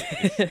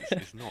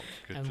 It's not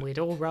good. And to- we'd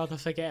all rather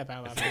forget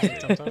about that music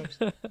sometimes.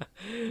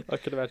 I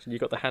could imagine you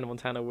got the Hannah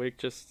Montana wig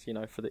just,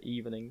 for the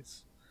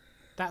evenings.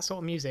 That sort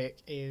of music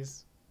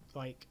is,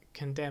 like,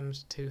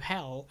 condemned to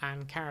hell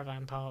and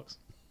caravan parks.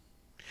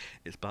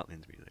 It's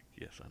Butlins music.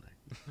 Yes, I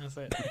know. That's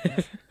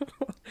it.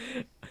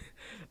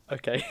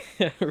 Okay,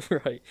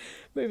 right.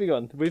 Moving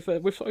on. We've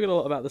spoken a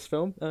lot about this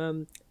film.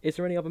 Is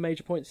there any other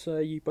major points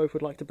you both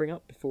would like to bring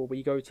up before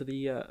we go to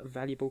the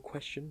valuable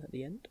question at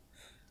the end?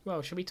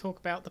 Well, should we talk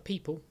about the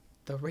people?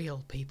 The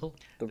real people?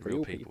 The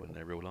real people in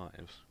their real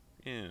lives.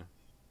 Yeah.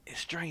 It's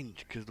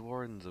strange because the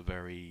Warrens are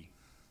very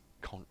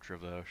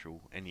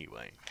controversial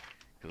anyway.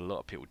 Because a lot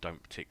of people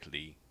don't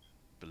particularly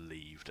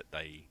believe that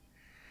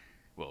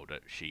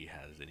that she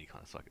has any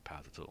kind of psychic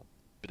powers at all.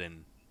 But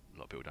then a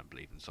lot of people don't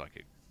believe in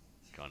psychic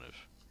kind of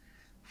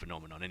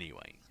phenomenon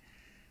anyway.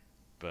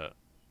 But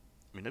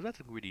I mean, they've had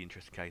some really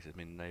interesting cases. I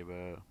mean, they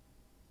were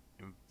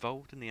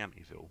involved in the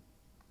Amityville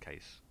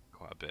case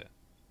quite a bit.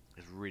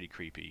 There's really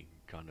creepy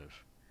kind of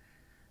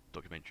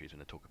documentaries when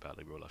they talk about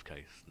the real life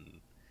case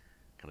and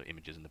kind of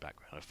images in the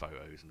background of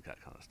photos and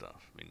that kind of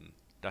stuff. I mean,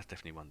 that's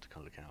definitely one to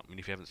kind of look out. I mean,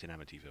 if you haven't seen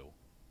Amityville,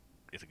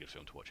 it's a good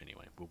film to watch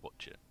anyway. We'll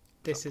watch it.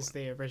 This is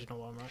the original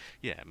one, right?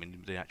 Yeah, I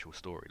mean, the actual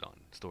story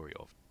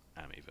of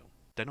Amityville.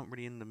 They're not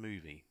really in the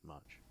movie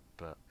much,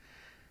 but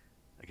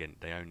again,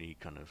 they only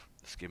kind of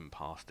skim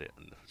past it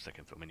in the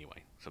second film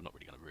anyway, so I'm not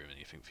really going to ruin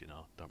anything for you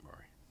now, don't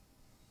worry.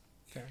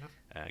 Fair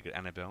enough. Good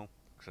Annabelle,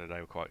 so they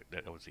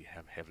obviously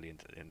heavily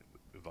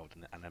involved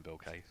in the Annabelle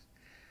case,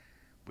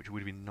 which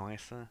would have been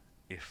nicer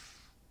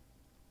if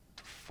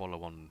the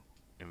follow-on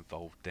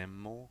involved them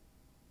more.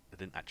 They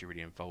didn't actually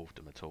really involve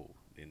them at all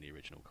in the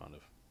original kind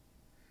of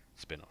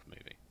spin-off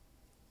movie.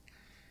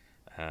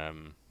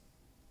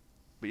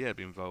 But yeah,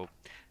 be involved.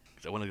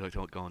 So I want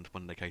to go on to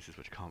one of the cases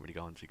which I can't really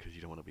go into because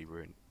you don't want to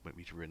ruin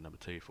number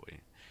 2 for you.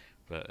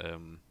 But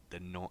they're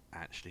not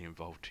actually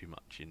involved too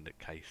much in the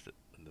case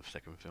in the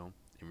second film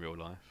in real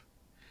life.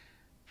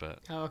 But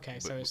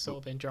so it's sort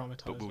of been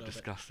dramatised. But we'll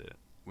discuss it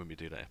when we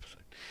do that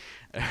episode.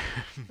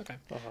 Okay.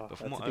 But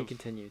that's to be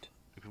continued.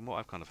 From what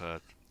I've kind of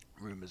heard,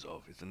 rumours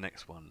of is the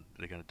next one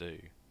they're going to do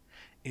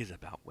is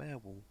about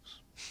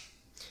werewolves.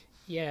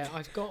 Yeah,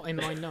 I've got in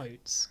my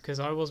notes, because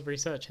I was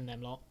researching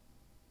them lot,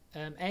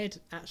 Ed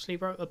actually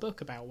wrote a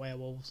book about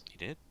werewolves. He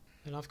did?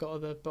 And I've got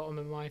at the bottom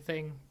of my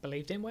thing,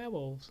 believed in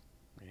werewolves.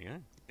 There you go.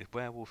 Is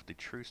Werewolf the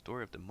true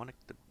story of demonic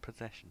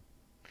possession?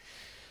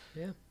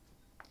 Yeah.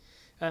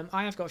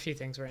 I have got a few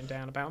things written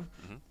down about him.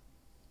 Mm-hmm.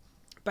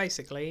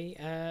 Basically,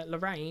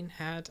 Lorraine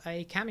had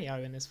a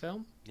cameo in this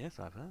film. Yes,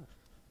 I've heard.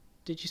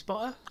 Did you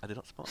spot her? I did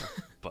not spot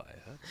her, but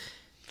I heard.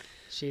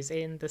 She's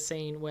in the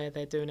scene where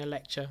they're doing a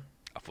lecture.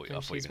 I thought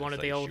she's you were one of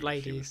say the old she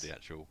ladies. was the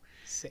actual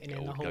Sitting in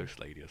the old hall. ghost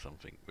lady or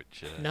something.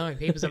 Which no,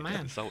 he was a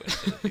man. Insulting.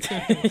 He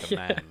was like a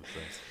man.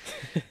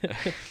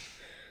 So.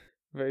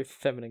 Very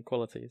feminine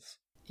qualities.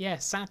 Yeah,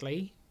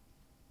 sadly.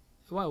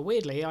 Well,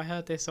 weirdly, I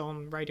heard this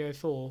on Radio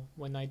 4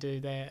 when they do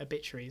their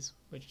obituaries,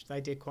 which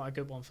they did quite a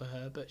good one for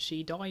her, but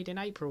she died in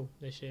April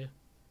this year.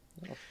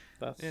 Oh,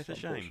 that's it's a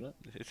shame.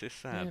 It's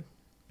sad. Yeah.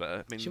 But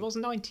I mean, she was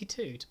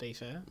 92, to be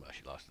fair. Well,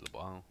 she lasted a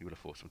while. You would have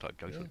thought some type of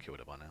ghost would have killed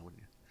her by now,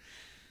 wouldn't you?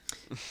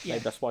 Yeah.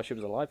 Maybe that's why she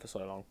was alive for so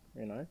long,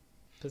 you know?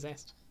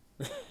 Possessed.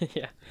 Yeah.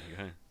 There you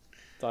go.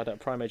 Died at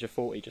prime age of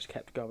 40, just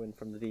kept going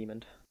from the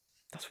demon.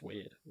 That's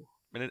weird.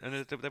 And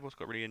they've also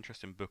got a really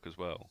interesting book as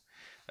well.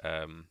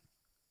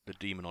 The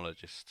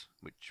Demonologist,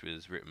 which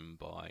was written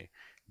by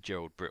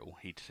Gerald Brittle.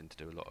 He tended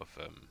to do a lot of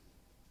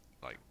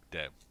like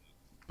their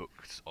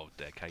books of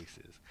their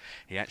cases.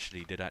 He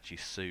did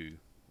sue.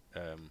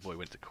 He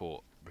went to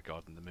court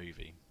regarding the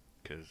movie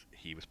because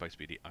he was supposed to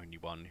be the only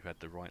one who had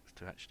the rights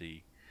to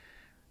actually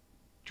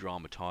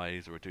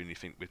dramatise or do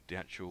anything with the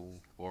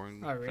actual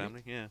Warren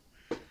family. Yeah,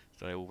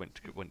 so they all went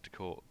to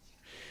court.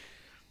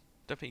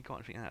 Don't think he got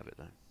anything out of it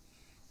though.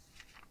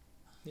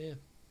 Yeah,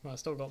 well, it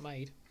still got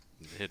made.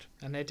 It did.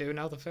 And they're doing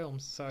other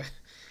films, so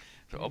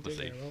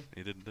obviously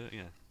he didn't do it.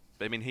 Yeah,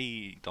 but I mean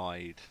he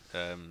died.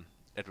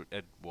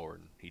 Ed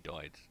Warren, he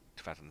died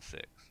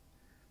 2006.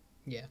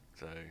 Yeah.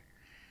 So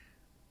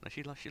no,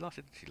 she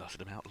lasted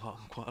him out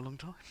quite a long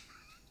time.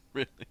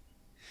 Really.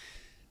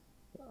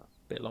 A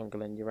bit longer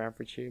than your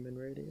average human,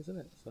 really, isn't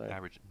it? So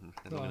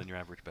Longer than your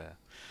average bear.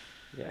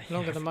 Yeah.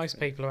 Longer than most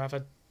people who have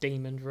a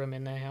demon room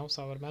in their house,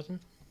 I would imagine.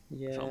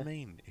 Yeah. That's what I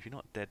mean. If you're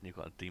not dead and you've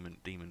got a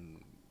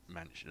demon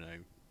mansion,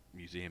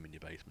 museum in your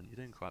basement, you're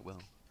doing quite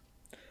well.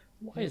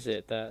 Why is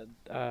it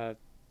that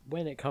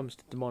when it comes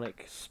to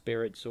demonic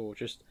spirits or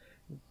just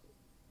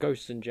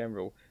ghosts in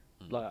general,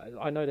 like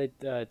I know they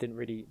didn't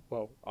really.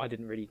 Well, I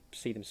didn't really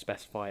see them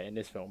specify it in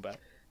this film, but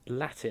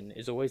Latin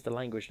is always the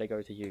language they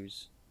go to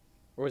use.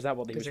 Or is that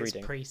what they was reading? Because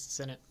it's priests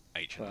in it.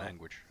 Ancient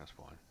language, that's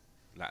why.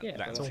 Yeah,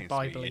 Latin all seems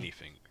Bible-y. to be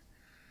anything.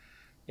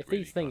 If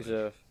really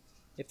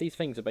these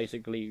things are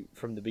basically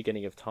from the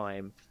beginning of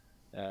time,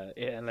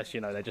 unless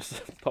they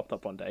just popped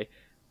up one day,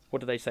 what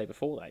did they say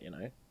before that?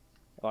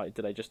 Like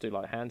did they just do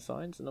like hand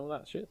signs and all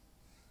that shit?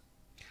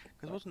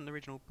 Because wasn't the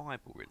original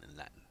Bible written in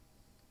Latin?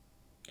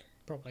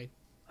 Probably.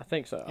 I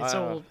think so.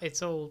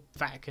 It's all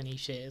Vatican-y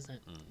shit, isn't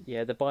it?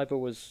 Yeah, the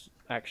Bible was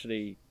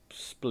actually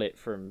split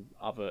from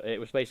other. It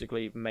was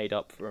basically made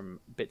up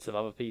from bits of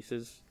other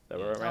pieces that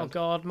were Oh around.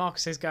 god,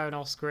 Marcus is going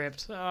off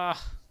script. Oh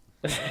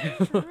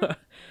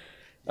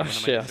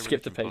shit! I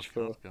skipped to page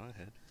 4. Go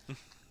ahead.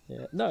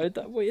 Yeah, no,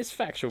 it's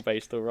factual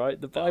based, all right.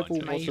 The Bible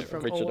it's Made wasn't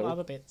from original. all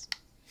other bits.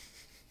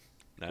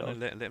 No,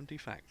 let them do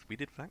facts. We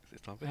did facts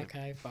this time.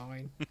 Okay,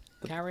 fine.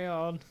 Carry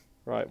on.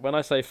 Right, when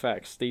I say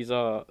facts, these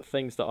are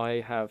things that I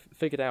have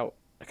figured out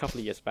a couple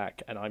of years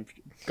back, and I'm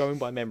going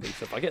by memory,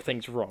 so if I get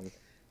things wrong,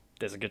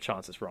 there's a good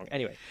chance it's wrong.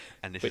 Anyway.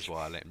 And this is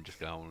why I let him just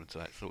go on and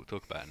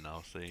talk about it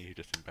now, so he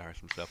just embarrassed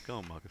himself. Go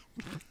on, Marcus.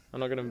 I'm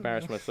not going to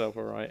embarrass myself,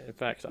 alright? In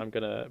fact, I'm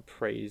going to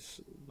praise,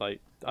 I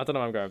don't know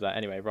where I'm going with that.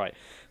 Anyway, right.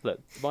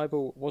 Look, the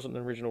Bible wasn't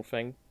an original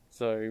thing,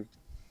 so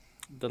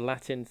the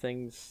Latin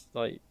things,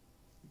 like,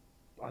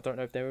 I don't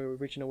know if they were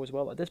original as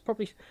well. Like, there's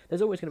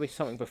always going to be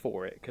something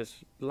before it,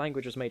 because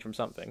language was made from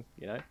something,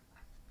 you know.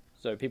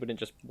 So people didn't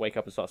just wake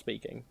up and start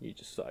speaking. You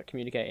just started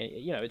communicating.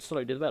 You know, it's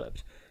slowly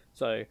developed.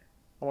 So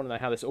I want to know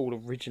how this all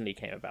originally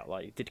came about.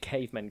 Like, did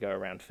cavemen go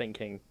around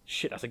thinking,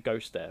 shit, that's a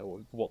ghost there,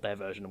 or what their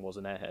version was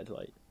in their head?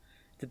 Like,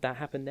 did that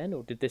happen then,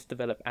 or did this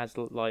develop as,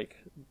 like,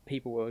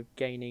 people were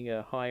gaining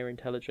a higher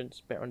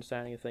intelligence, better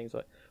understanding of things?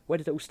 Like, where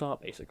did it all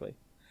start, basically?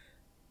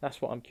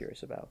 That's what I'm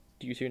curious about.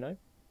 Do you two know?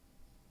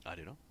 I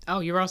do not. Oh,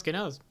 you're asking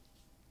us.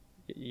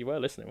 You were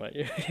listening, weren't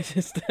you?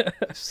 Just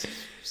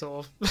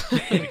Sort of.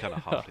 We kind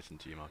of half listened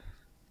to you, Mark.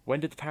 when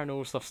did the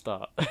paranormal stuff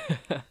start?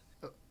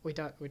 We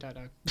don't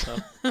know.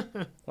 Well,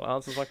 that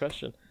answers my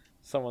question.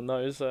 Someone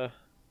knows,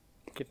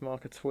 give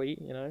Mark a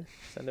tweet, you know,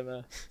 send him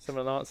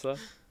an answer.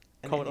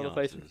 Comment on the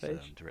Facebook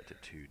page.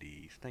 Directed to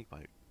the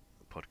Snakebite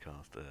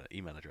podcast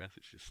email address,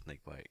 which is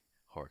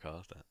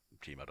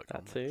snakebitehorrorcast@gmail.com.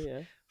 That too,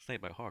 yeah.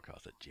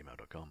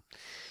 Snakebitehorrorcast@gmail.com.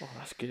 Oh,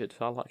 that's good.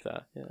 I like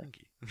that. Yeah. Thank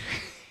you.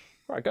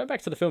 Right, going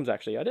back to the films,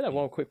 actually, I did have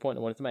one quick point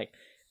I wanted to make.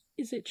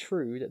 Is it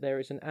true that there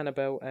is an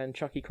Annabelle and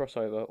Chucky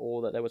crossover,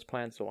 or that there was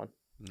plans for one?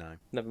 No.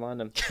 Never mind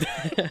them.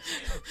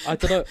 I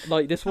don't know.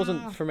 Like, this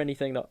wasn't from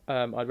anything that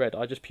I'd read.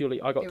 I got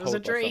told. It was a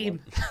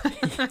dream. By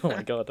someone. Oh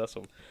my god, that's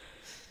all.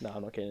 No,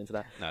 I'm not getting into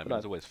that. No, I mean,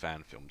 there's always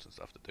fan films and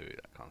stuff to do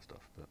that kind of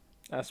stuff. But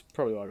That's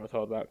probably what I got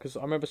told about, because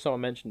I remember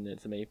someone mentioning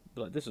it to me.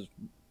 Like, this was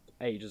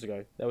ages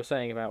ago. They were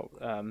saying about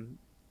a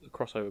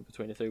crossover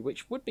between the two,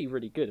 which would be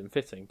really good and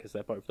fitting because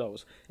they're both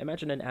dolls.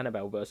 Imagine an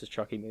Annabelle versus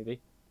Chucky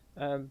movie.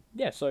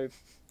 Yeah, so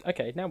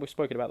okay, now we've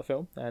spoken about the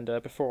film, and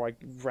before I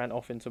ran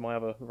off into my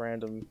other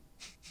random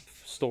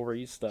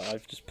stories that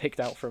I've just picked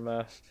out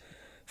from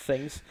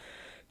things,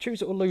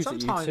 choose it or lose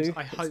Sometimes it, you two.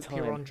 I hope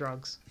you're on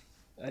drugs.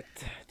 Do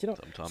you know?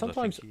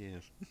 sometimes I think he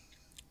is.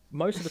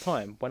 Most of the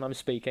time when I'm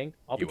speaking,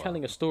 I'll be You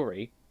telling are. a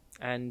story,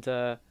 and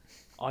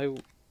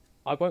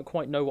I won't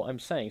quite know what I'm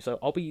saying, so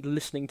I'll be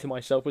listening to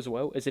myself as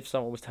well, as if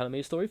someone was telling me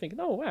a story, thinking,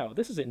 "Oh wow,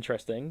 this is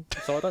interesting."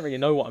 So I don't really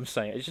know what I'm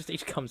saying. It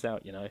just comes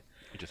out, you know.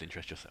 You just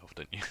interest yourself,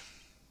 don't you?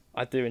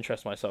 I do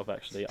interest myself,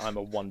 actually. I'm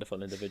a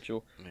wonderful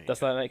individual. There you Does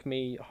go. that make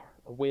me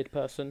a weird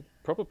person?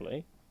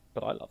 Probably,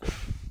 but I love it.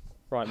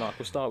 Right, Mark,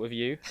 we'll start with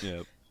you.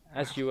 Yeah.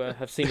 As you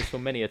have seen this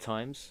film many a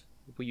times,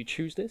 will you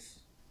choose this,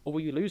 or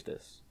will you lose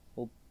this?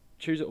 Or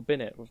choose it or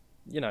bin it?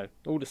 You know,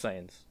 all the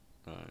sayings.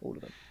 Right. All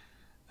of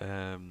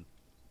them.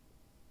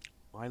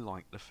 I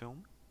like the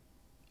film.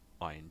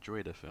 I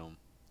enjoy the film.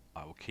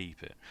 I will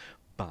keep it.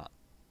 But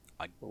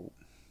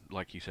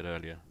like you said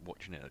earlier,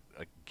 watching it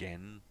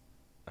again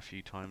a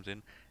few times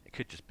in, it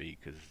could just be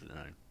because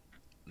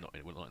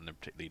we're not in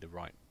particularly the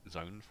right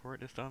zone for it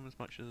this time as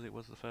much as it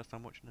was the first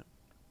time watching it.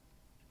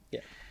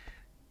 Yeah.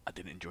 I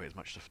didn't enjoy it as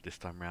much this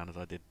time round as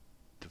I did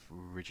the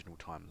original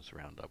times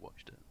around I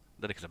watched it.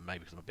 Then because I'm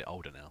a bit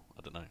older now.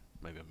 I don't know.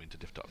 Maybe I'm into a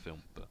different type of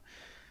film, but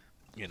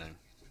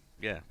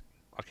yeah,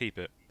 I'll keep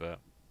it. But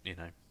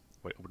I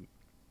wouldn't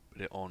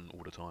put it on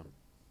all the time.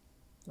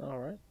 All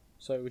right.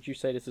 So would you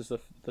say this is the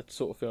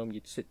sort of film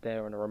you'd sit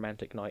there on a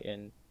romantic night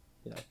in,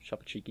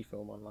 shove a cheeky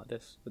film on like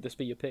this? Would this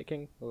be your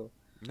picking? Or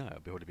No,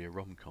 it'd probably be a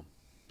rom-com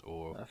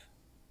or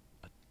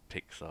a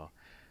Pixar.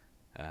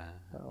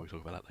 We'll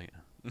talk about that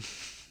later.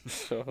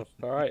 Sure.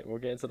 All right, we'll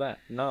get into that.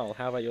 Noel,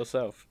 how about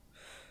yourself?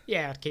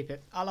 Yeah, I'd keep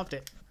it. I loved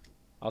it.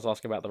 I was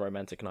asking about the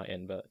romantic night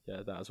in, but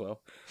yeah, that as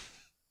well.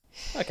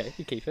 Okay,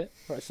 you keep it.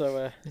 Right,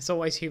 so It's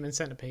always Human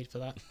Centipede for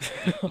that.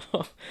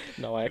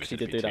 no, I actually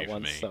did do that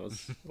Centipede 2 for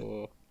once. me. That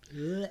was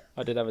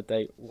I did have a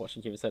date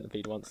watching Human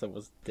Centipede once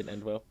that didn't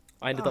end well.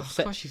 I ended up Of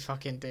course you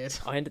fucking did.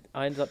 I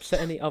ended up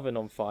setting the oven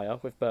on fire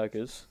with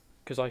burgers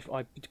because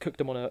I cooked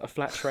them on a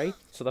flat tray,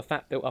 so the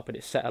fat built up and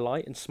it set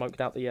alight and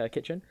smoked out the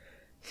kitchen.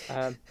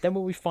 Then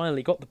when we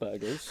finally got the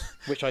burgers,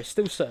 which I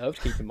still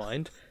served, keep in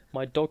mind,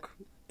 my dog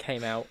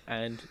came out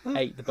and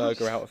ate the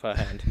burger out of her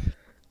hand.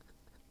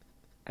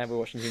 And we're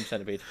watching Human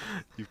Centipede.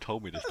 You've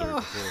told me this story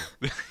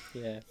before.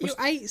 Yeah. You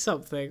ate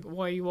something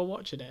while you were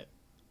watching it.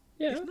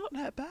 Yeah. It's not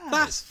that bad.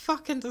 That's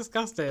fucking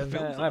disgusting. The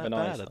film's I not have that an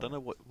bad. eye. I don't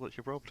know what's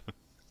your problem.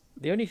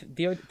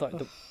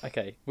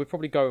 Okay, we're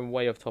probably going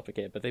way off topic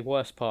here, but the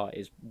worst part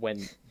is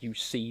when you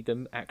see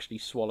them actually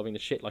swallowing the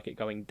shit, like it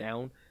going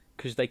down,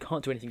 because they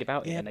can't do anything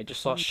about it, Yeah, and they the just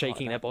start funny part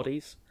shaking of their that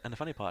bodies. And the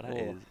funny part of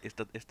that Oh. is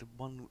it's the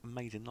one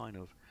amazing line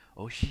of,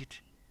 "Oh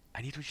shit,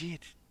 I need to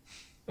shit."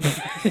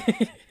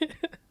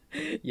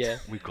 Yeah.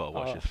 We've got to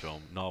watch Oh. this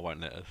film. No, I won't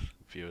let us,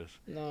 viewers.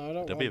 No, I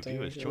don't There'll be a want to.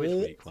 viewer's choice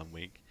week one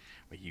week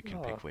where you can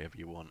Oh. pick whatever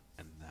you want,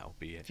 and that'll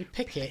be it. If you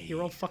pick it,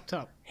 you're all fucked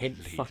up.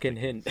 Hint, Please fucking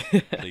pick hint.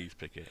 Please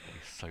pick it.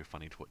 It's so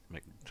funny to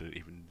to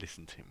even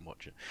listen to him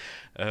watch it.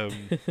 How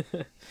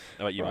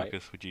about you, Right.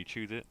 Marcus? Would you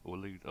choose it or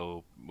lose,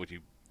 or would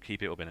you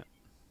keep it or bin it?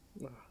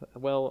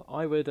 Well,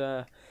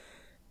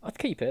 I'd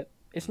keep it.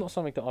 It's not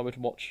something that I would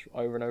watch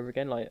over and over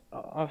again. Like,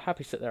 I'm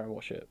happy to sit there and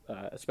watch it,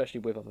 especially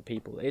with other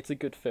people. It's a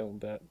good film,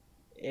 but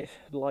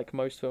like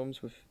most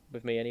films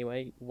with me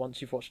anyway,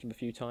 once you've watched them a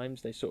few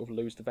times, they sort of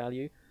lose the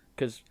value,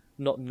 because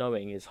not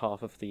knowing is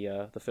half of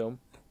the film.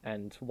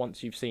 and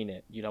once you've seen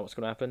it, you know what's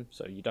going to happen,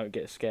 so you don't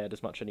get scared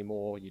as much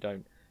anymore. You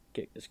don't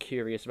get as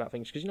curious about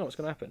things because you know what's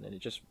going to happen,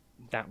 and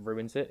that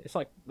ruins it. It's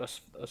like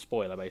a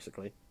spoiler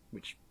basically,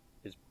 which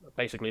is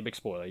basically a big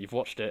spoiler. You've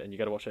watched it and you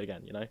got to watch it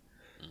again, you know.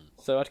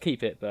 So I'd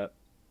keep it, but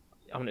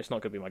I mean, it's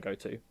not going to be my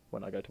go-to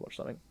when I go to watch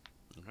something.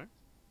 Okay,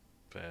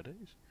 fair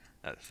dues.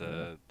 That's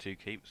 2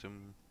 keeps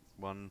and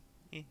 1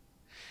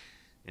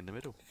 in the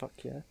middle.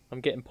 Fuck yeah, I'm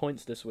getting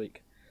points this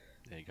week.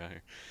 There you go.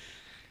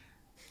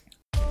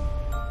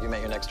 You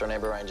met your next door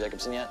neighbor, Ryan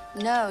Jacobson, yet?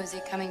 No, is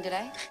he coming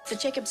today? The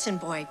Jacobson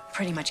boy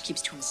pretty much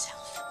keeps to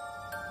himself.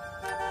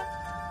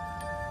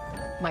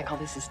 Michael,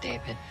 this is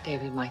David.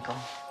 David Michael.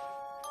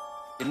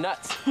 You're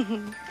nuts.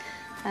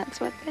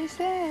 That's what they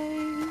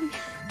say.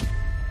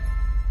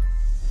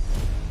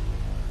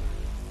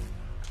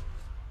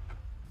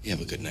 You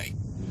have a good night.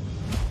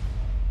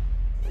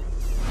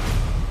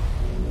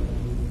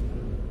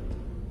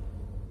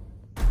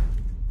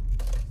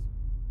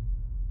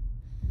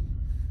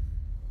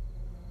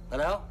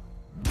 Hello?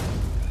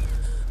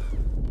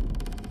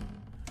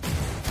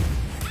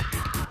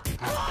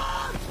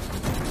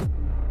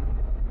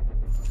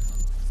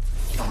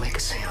 Don't make a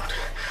sound.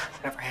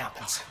 Whatever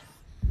happens,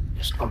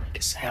 just don't make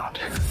a sound.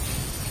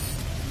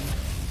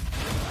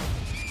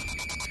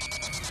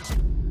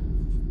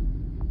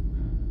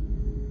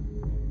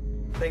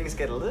 Things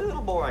get a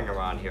little boring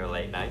around here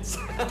late nights.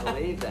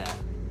 Believe that.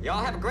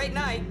 Y'all have a great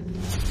night.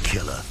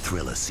 Killer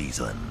Thriller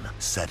Season,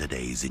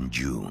 Saturdays in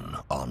June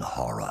on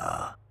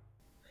Horror.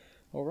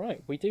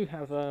 Alright, we do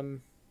have a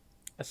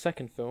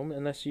second film,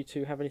 unless you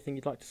two have anything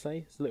you'd like to say.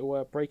 It's a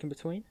little break in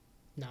between.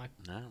 No.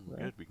 No, we're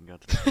good. We can go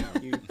to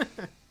the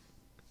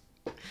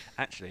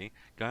Actually,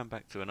 going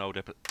back to an old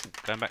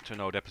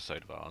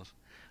episode of ours,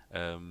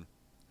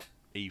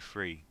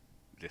 E3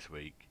 this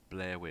week,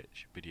 Blair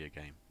Witch video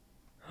game.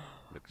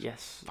 Looks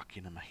Yes.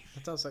 fucking amazing.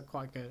 It does look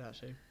quite good,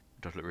 actually.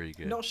 Does look really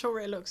good. Not sure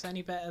it looks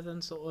any better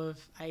than sort of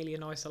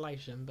Alien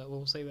Isolation, but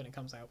we'll see when it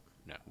comes out.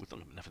 No,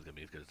 nothing's gonna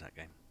be as good as that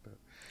game. But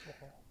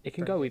It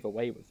can go either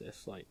way with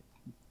this. Like,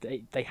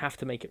 they have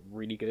to make it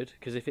really good,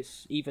 because if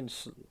it's even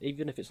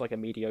if it's like a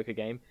mediocre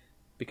game,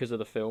 because of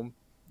the film,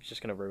 it's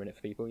just gonna ruin it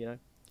for people, you know.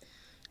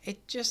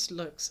 It just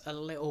looks a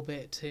little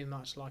bit too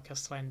much like a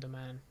Slender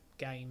Man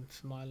game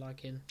for my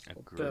liking.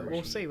 But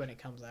we'll see when it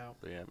comes out.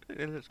 But yeah,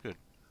 it looks good.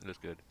 It looks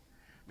good.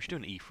 We should do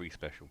an E3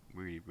 special.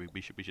 We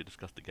should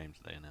discuss the games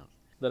that they announced.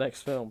 The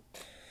next film.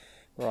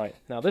 Right,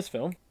 now this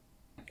film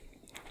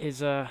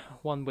is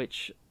one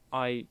which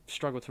I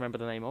struggled to remember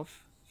the name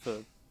of for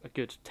a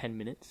good 10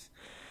 minutes,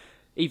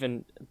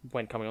 even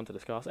when coming onto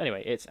this cast.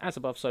 Anyway, it's As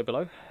Above, So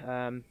Below.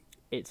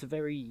 It's a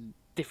very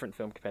different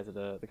film compared to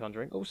the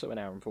Conjuring, also an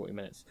hour and 40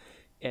 minutes.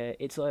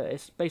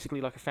 It's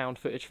basically like a found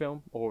footage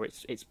film, or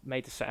it's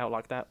made to set out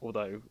like that,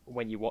 although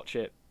when you watch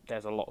it,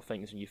 there's a lot of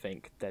things and you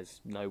think there's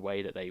no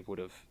way that they would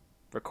have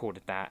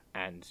recorded that,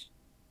 and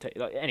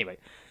anyway,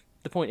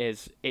 the point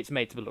is it's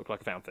made to look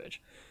like a found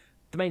footage.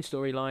 The main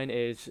storyline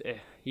is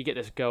you get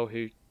this girl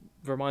who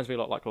reminds me a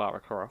lot like Lara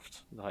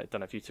Croft. I don't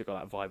know if you took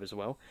that vibe as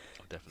well.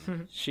 Oh,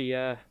 definitely. She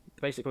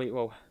basically,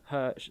 well,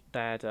 her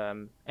dad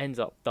ends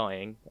up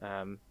dying,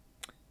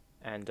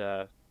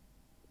 and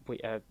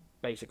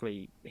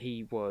basically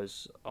he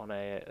was on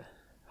a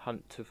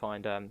hunt to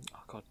find oh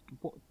god,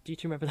 what do you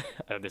two remember that?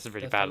 Oh, this is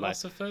really bad. The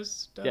Philosopher's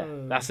Stone. Yeah,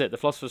 that's it, the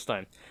Philosopher's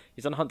Stone.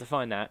 He's on a hunt to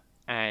find that,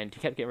 and he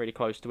kept getting really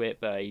close to it,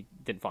 but he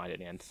didn't find it in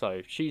the end.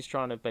 So she's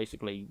trying to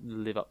basically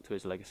live up to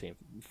his legacy and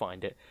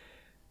find it.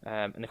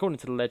 And according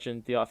to the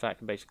legend, the artifact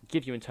can basically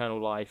give you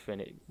eternal life,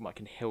 and it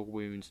can heal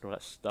wounds and all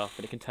that stuff,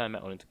 and it can turn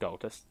metal into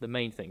gold. That's the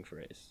main thing for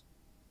it. It's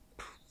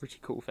a pretty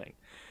cool thing.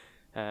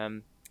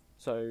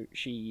 So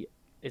she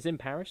is in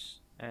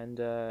Paris, and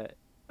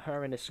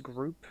her and this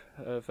group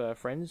of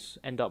friends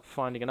end up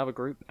finding another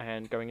group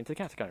and going into the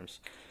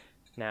catacombs.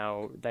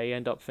 Now, they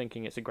end up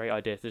thinking it's a great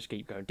idea to just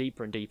keep going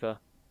deeper and deeper,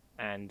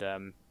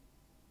 and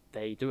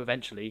they do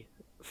eventually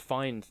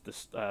find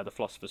the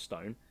Philosopher's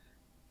Stone.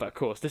 But of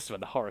course, this is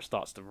when the horror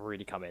starts to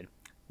really come in.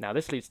 Now,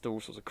 this leads to all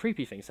sorts of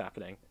creepy things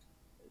happening.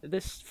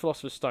 This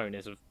Philosopher's Stone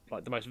is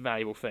like the most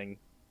valuable thing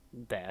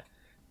there,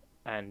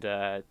 and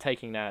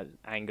taking that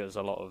angers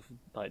a lot of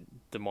like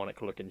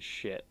demonic-looking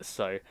shit.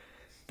 So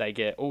they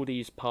get all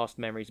these past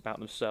memories about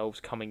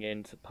themselves coming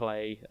into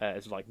play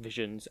as like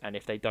visions, and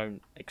if they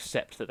don't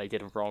accept that they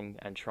did wrong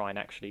and try and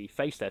actually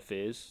face their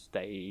fears,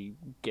 they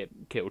get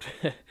killed.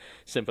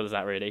 Simple as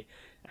that, really.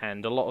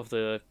 And a lot of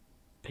the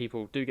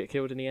people do get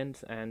killed in the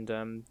end, and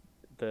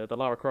the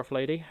Lara Croft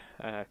lady,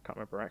 can't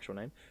remember her actual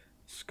name,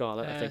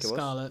 Scarlet, I think it was.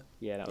 Scarlet.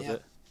 Yeah, that was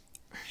it.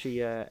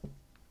 She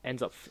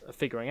ends up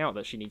figuring out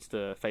that she needs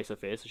to face her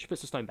fears, so she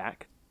puts the stone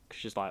back,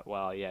 because she's like,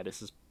 well, yeah,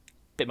 this is a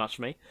bit much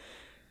for me.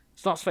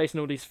 Starts facing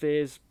all these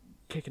fears,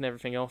 kicking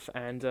everything off,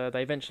 and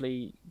they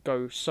eventually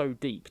go so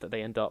deep that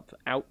they end up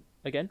out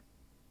again,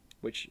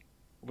 which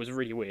was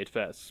really weird,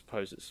 but I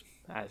suppose it's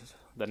as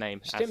the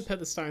name. She didn't put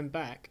the stone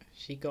back.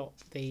 She got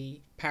the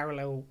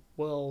parallel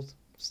world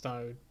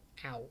stone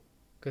out,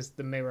 because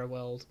the mirror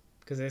world,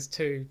 because there's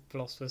 2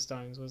 Philosopher's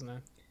Stones, wasn't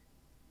there?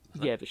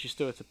 Yeah, but she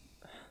still had to...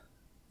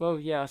 Well,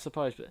 yeah, I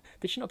suppose, but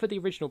did she not put the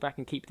original back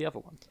and keep the other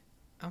one?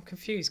 I'm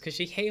confused because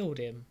she healed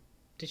him.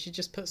 Did she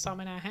just put some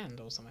in her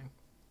hand or something?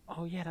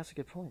 Oh, yeah, that's a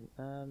good point.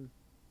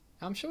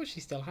 I'm sure she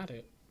still had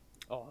it.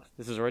 Oh,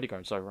 this is already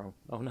going so wrong.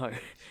 Oh, no.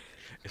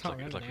 Can't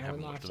remember now.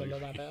 We might have to look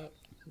that bit up.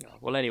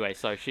 Well, anyway,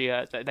 so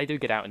they do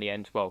get out in the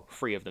end. Well,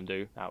 3 of them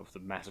do, out of the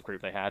massive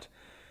group they had.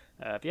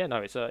 But yeah, no,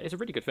 it's a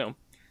really good film.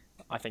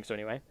 I think so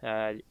anyway.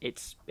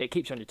 It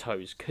keeps you on your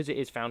toes because it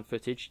is found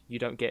footage. You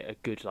don't get a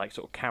good like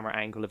sort of camera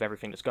angle of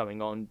everything that's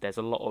going on. There's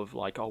a lot of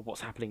like, oh,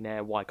 what's happening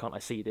there? Why can't I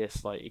see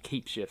this? Like, it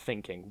keeps you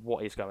thinking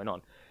what is going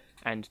on,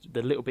 and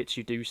the little bits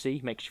you do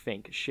see makes you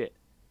think shit.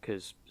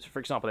 Because, for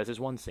example, there's this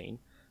one scene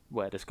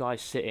where this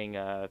guy's sitting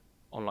on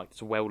like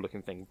this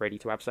well-looking thing, ready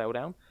to abseil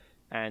down,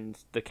 and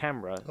the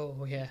camera,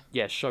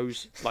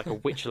 shows like a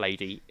witch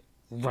lady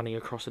running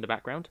across in the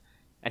background,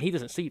 and he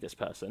doesn't see this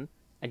person,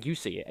 and you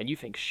see it, and you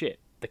think shit.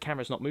 The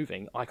camera's not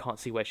moving, I can't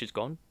see where she's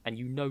gone, and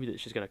you know that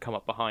she's going to come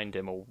up behind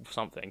him or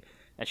something,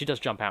 and she does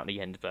jump out in the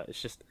end, but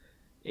it's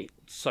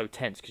so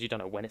tense because you don't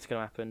know when it's going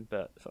to happen,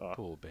 but...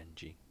 Poor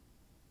Benji.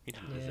 He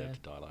didn't deserve to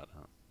die like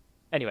that.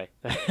 Anyway,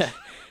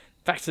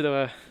 back to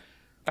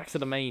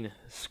the main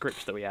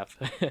scripts that we have.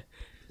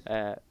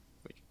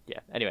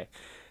 Anyway,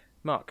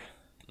 Mark,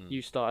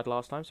 you started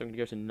last time, so I'm going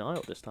to go to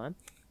Niall this time.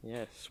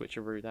 Yeah,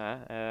 switcheroo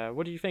there.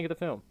 What did you think of the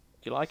film?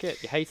 Do you like it?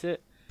 Do you hate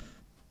it?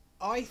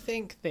 I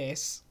think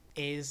this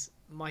is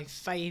my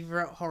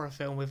favourite horror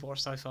film we've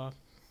watched so far.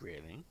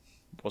 Really?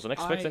 Wasn't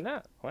expecting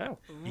that. Wow.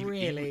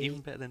 Really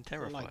even better than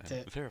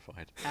Terrified.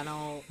 Terrified. And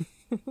I'll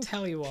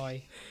tell you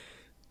why.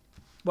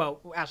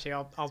 Well, actually,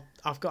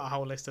 I've got a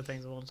whole list of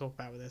things I want to talk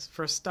about with this.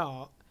 For a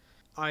start,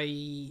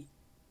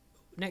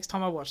 next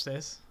time I watch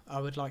this, I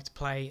would like to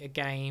play a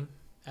game.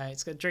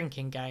 It's a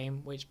drinking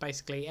game, which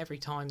basically every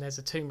time there's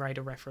a Tomb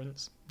Raider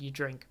reference, you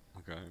drink.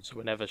 Okay. So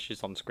whenever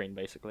she's on screen,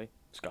 basically,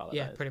 Scarlet.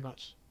 Yeah, pretty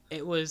much.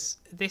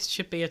 This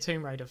should be a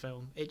Tomb Raider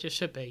film. It just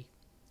should be.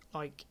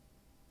 Like,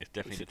 it's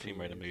definitely the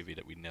Tomb Raider movie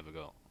that we never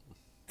got.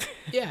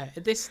 Yeah,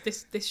 this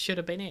should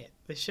have been it.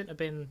 This shouldn't have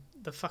been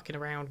the fucking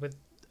around with.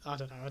 I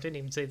don't know. I didn't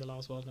even see the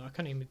last one. I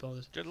couldn't even be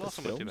bothered. The last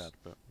one was too bad,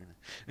 but you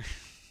know.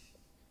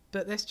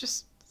 But there's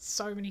just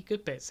so many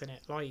good bits in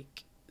it.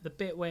 Like the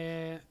bit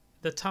where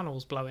the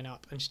tunnel's blowing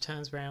up and she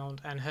turns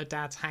around and her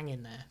dad's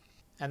hanging there,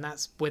 and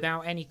that's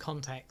without any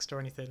context or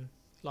anything.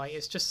 Like,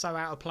 it's just so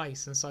out of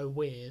place and so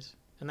weird.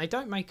 And they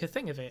don't make a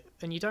thing of it,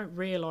 and you don't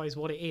realise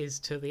what it is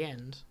till the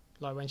end.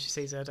 Like when she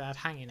sees her dad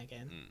hanging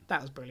again. That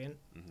was brilliant.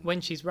 Mm-hmm.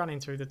 When she's running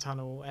through the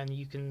tunnel, and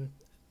you can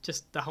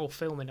just the whole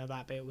filming of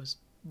that bit was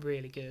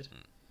really good.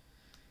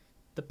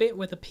 The bit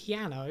with the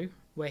piano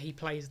where he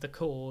plays the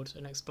chord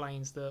and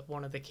explains that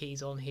one of the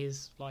keys on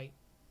his like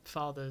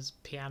father's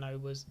piano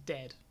was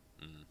dead,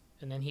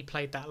 and then he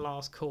played that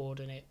last chord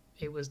and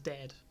it was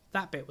dead.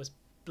 That bit was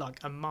like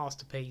a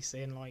masterpiece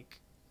in like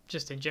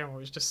just in general.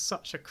 It was just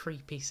such a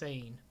creepy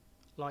scene.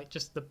 Like,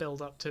 just the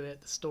build-up to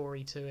it, the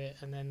story to it,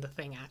 and then the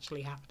thing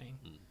actually happening.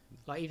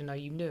 Like, even though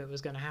you knew it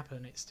was going to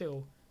happen, it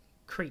still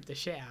creeped the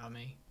shit out of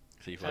me.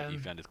 So you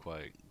found it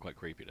quite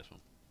creepy, this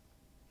one?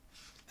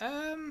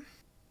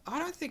 I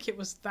don't think it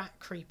was that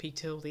creepy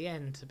till the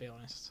end, to be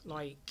honest.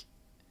 Like,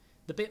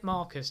 the bit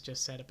Marcus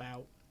just said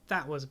about,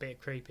 that was a bit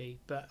creepy,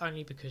 but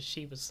only because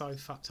she was so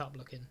fucked up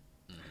looking.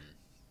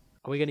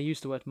 Are we going to use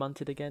the word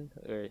munted again?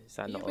 Or is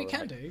that not we right?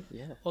 can do.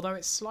 Yeah. Although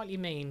it's slightly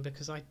mean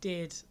because I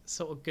did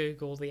sort of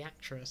Google the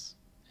actress,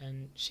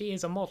 and she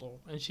is a model,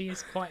 and she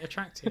is quite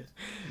attractive.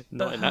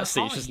 Not in that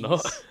scene, she's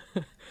not.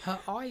 Her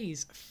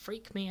eyes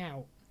freak me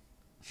out.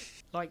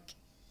 Like,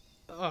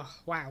 oh,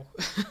 wow.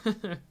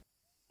 I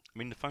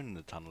mean, the phone in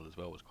the tunnel as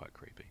well was quite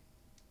creepy.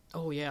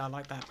 Oh, yeah, I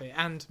like that bit.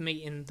 And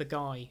meeting the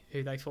guy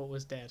who they thought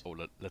was dead. Or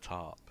the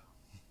tarp.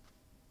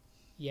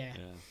 Yeah.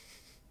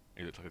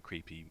 He looked like a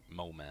creepy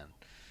mole man.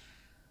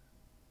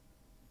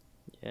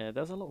 Yeah,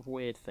 there's a lot of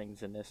weird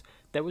things in this.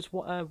 There was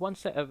one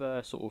set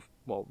of sort of,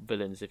 well,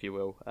 villains, if you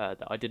will, that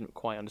I didn't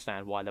quite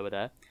understand why they were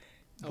there.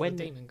 The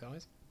demon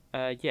guys?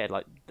 Yeah,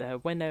 like,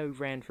 when they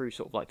ran through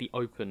sort of like the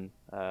open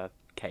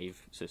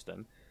cave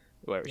system,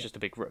 where it's just a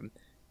big room,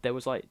 there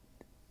was like,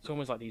 it's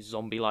almost like these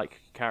zombie-like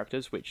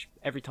characters, which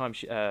every time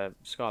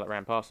Scarlet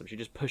ran past them, she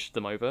just pushed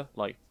them over.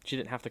 Like, she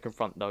didn't have to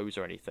confront those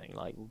or anything.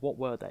 Like, what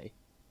were they?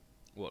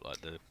 What, like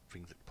the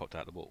things that popped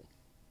out the wall?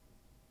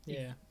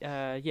 Yeah.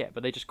 Yeah,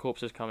 but they just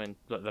corpses come in.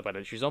 They're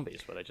literally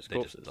zombies, but they're just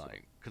corpses. Just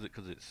like,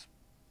 because it's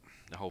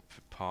the whole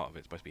part of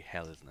it's supposed to be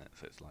hell, isn't it?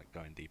 So it's like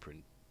going deeper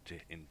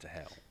into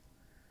hell.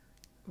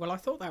 Well, I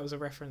thought that was a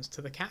reference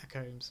to the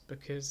catacombs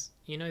because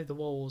you know the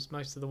walls.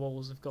 Most of the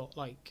walls have got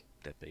like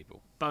dead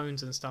people,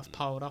 bones and stuff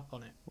piled up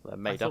on it. Well, they're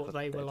made I up thought of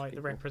they were like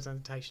people. the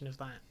representation of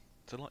that.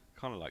 So like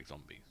kind of like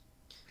zombies.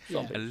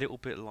 Yeah. A little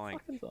bit like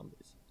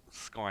zombies.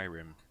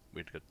 Skyrim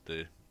with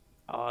the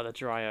the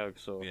dry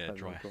oaks or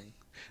dry.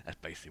 That's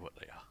basically what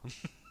they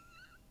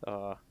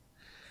are.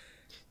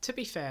 To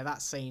be fair,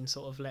 that scene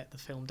sort of let the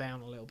film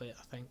down a little bit,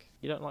 I think.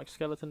 You don't like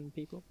skeleton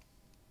people?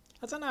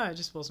 I don't know, it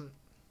just wasn't...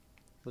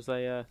 Was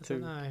they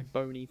too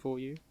bony for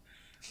you?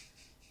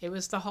 It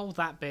was the whole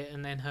that bit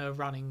and then her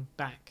running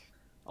back.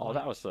 Oh,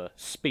 that was a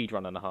speed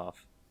run and a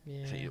half.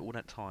 Yeah. See, all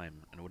that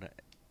time and all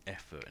that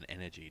effort and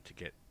energy to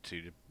get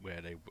to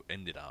where they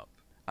ended up,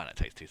 and it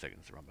takes 2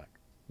 seconds to run back.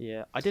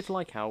 Yeah, I did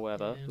like,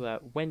 however,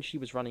 that when she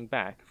was running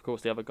back, of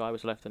course, the other guy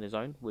was left on his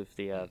own with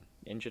the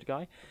injured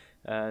guy.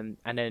 And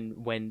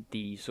then when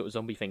the sort of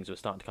zombie things were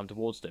starting to come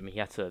towards them, he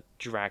had to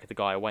drag the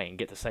guy away and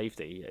get to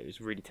safety. It was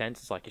really tense.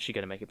 It's like, is she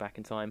going to make it back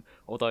in time?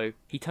 Although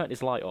he turned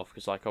his light off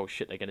because, like, oh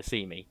shit, they're going to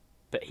see me.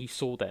 But he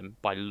saw them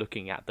by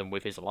looking at them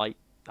with his light.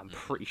 I'm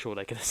pretty sure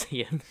they're going to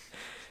see him.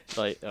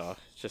 Like, oh,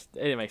 it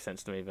didn't make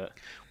sense to me. But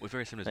well,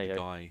 very similar to the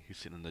guy who's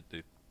sitting on the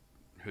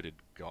hooded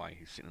guy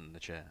who's sitting in the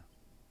chair.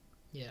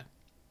 Yeah.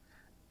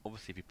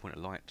 Obviously, if you point a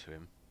light to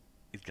him,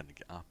 he's going to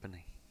get up, isn't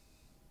he?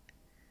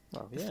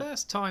 Well, The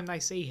first time they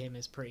see him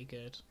is pretty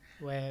good,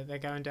 where they're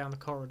going down the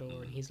corridor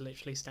and he's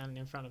literally standing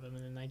in front of them,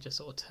 and then they just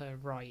sort of turn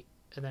right,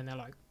 and then they're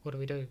like, "What do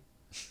we do?"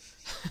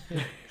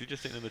 He's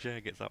just sitting in the chair,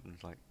 gets up, and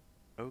it's like,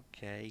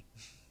 "Okay,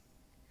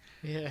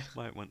 Yeah.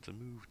 might want to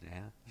move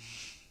now."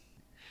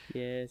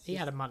 Yeah, He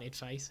had a munted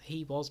face.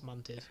 He was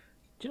munted.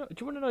 Do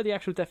you want to know the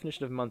actual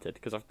definition of munted?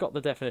 Because I've got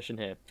the definition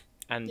here,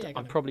 and Yeah, go I'm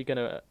on. probably going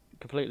to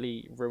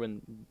completely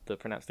ruin the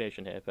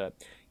pronunciation here. But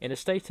in a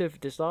state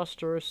of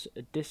disastrous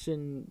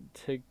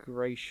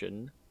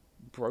disintegration,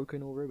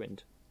 broken or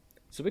ruined.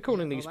 So we're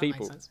calling these that makes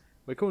people. sense.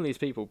 We're calling these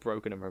people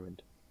broken and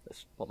ruined.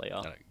 That's what they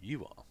are. No,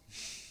 you are.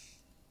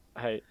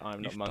 Hey, I'm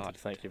You not munted. started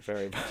Thank you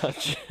very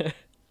much.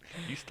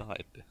 You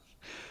started this.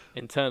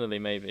 Internally,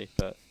 maybe,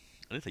 but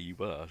I didn't say you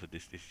were. I said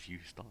this you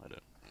started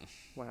it.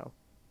 wow.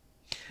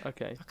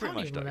 Okay, I can't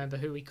much even though. remember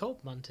who we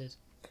called munted.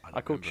 don't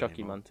I called remember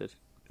Chucky anymore. munted.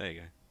 There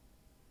you go.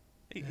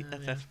 Yeah.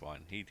 That's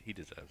fine. He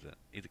deserves it.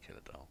 He's a killer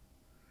doll.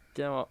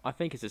 Do you know what? I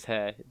think it's his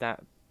hair.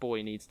 That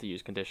boy needs to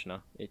use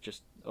conditioner. It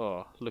just,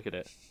 oh, look at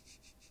it.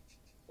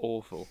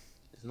 Awful.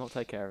 Does not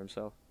take care of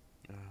himself.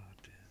 Oh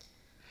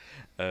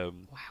dear.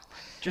 Wow.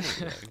 Generally,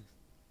 though,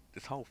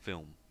 this whole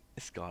film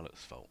is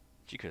Scarlett's fault.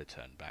 She could have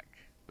turned back,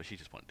 but she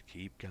just wanted to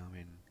keep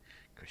going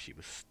because she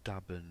was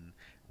stubborn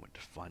and went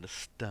to find a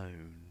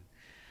stone.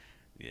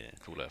 Yeah,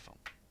 it's all her fault.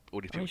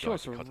 All these I mean, people she died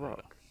wants a because of her.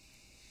 rock.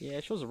 Yeah,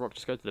 she wants a rock.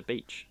 Just go to the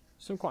beach.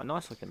 Some quite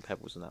nice looking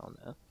pebbles and that on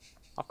there.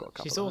 I've got a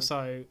couple. She's of them.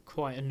 also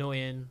quite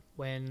annoying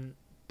when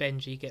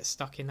Benji gets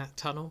stuck in that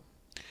tunnel.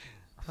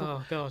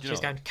 Oh god, you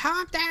she's know- going,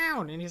 "Calm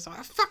down!" And he's like,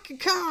 "I fucking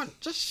can't!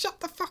 Just shut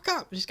the fuck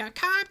up!" And she's going,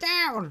 "Calm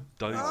down!"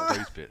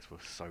 Those bits were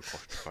so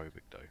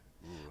claustrophobic, though.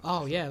 Ooh,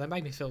 Oh yeah, they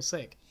made me feel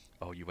sick.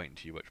 Oh, you wait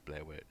until you watch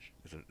Blair Witch.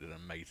 There's an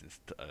amazing.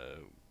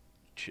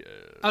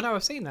 Oh no,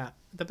 I've seen that.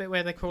 The bit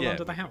where they crawl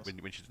under the house.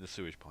 When she's in the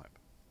sewage pipe.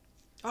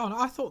 Oh no,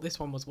 I thought this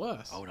one was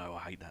worse. Oh no, I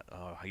hate that.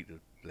 Oh, I hate the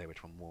Blair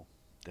Witch one more.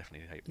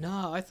 Definitely hate that.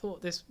 No, I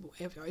thought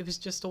it was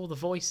just all the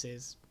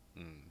voices,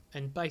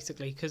 and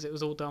basically because it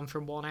was all done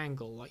from one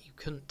angle, like you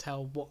couldn't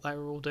tell what they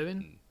were all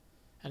doing,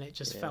 and it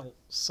just felt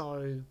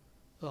so.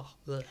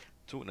 Ugh.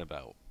 Talking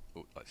about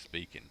like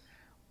speaking,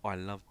 I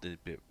love the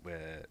bit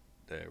where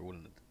they're all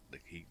in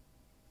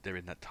they're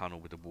in that tunnel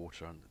with the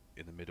water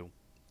in the middle,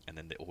 and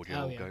then the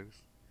audio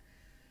goes.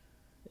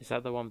 Is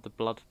that the one with the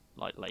blood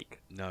like lake?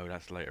 No,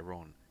 that's later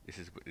on. This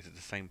is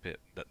the same bit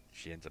that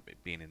she ends up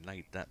being in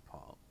late. That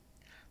part.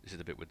 This is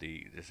the bit with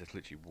there's just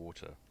literally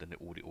water. Then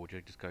all the audio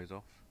just goes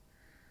off.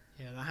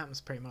 Yeah, that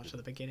happens pretty much at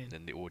the beginning.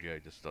 Then the audio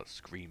just starts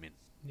screaming.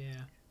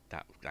 Yeah.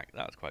 That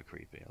was quite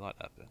creepy. I like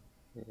that bit.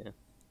 Yeah.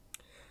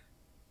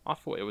 I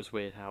thought it was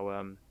weird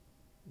how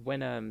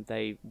when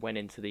they went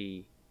into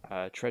the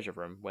treasure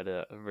room where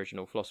the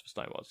original Philosopher's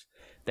Stone was,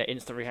 their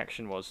instant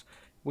reaction was,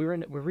 we're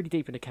really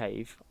deep in a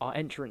cave. Our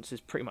entrance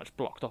is pretty much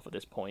blocked off at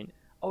this point.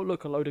 Oh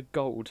look, a load of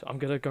gold. I'm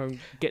gonna go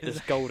get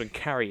this gold and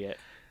carry it.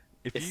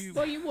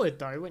 Well, you would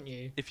though, wouldn't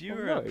you? If you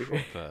were a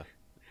proper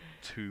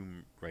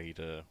Tomb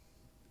Raider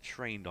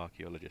trained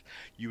archaeologist,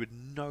 you would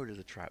know there's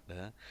a trap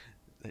there.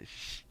 That's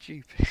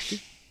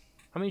stupid.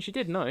 I mean, she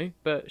did know,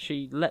 but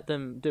she let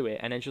them do it,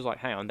 and then she was like,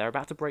 hang on, they're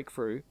about to break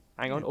through.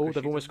 Hang on, oh,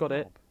 they've almost got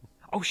it.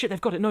 Oh shit,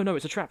 they've got it. No,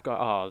 it's a trap, guy.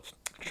 Oh,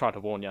 try to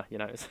warn you, you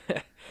know.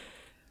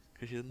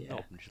 Because she's a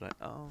knob, and she's like,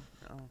 oh,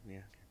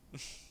 yeah.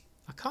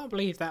 I can't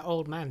believe that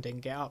old man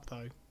didn't get up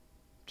though,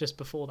 just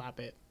before that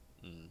bit.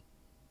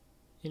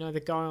 You know,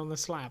 the guy on the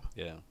slab.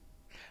 Yeah.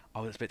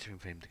 I was expecting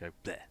for him to go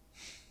there.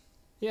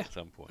 Yeah. At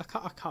some point.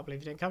 I can't believe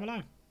he didn't come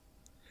alone.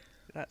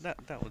 That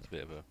was a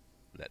bit of a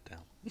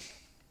letdown.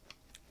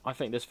 I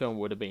think this film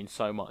would have been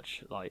so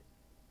much like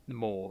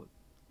more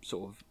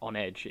sort of on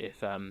edge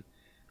if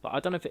like, I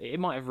don't know if it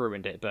might have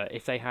ruined it, but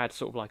if they had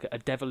sort of like a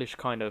devilish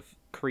kind of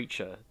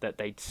creature that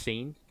they'd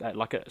seen,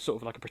 like a sort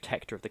of like a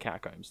protector of the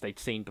catacombs they'd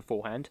seen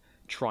beforehand,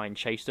 try and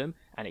chase them,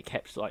 and it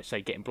kept like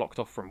say getting blocked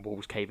off from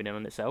walls caving in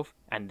on itself,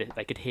 and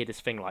they could hear this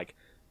thing like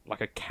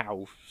a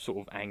cow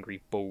sort of angry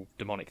bull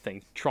demonic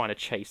thing trying to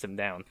chase them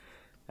down,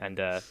 and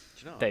Do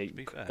you know, to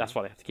be fair, that's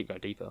why they have to keep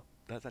going deeper.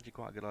 That's actually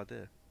quite a good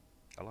idea.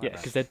 I like Yeah,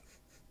 that.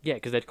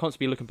 because they'd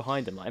constantly be looking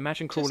behind them. Like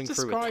imagine crawling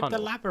Just through a describe tunnel.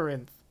 the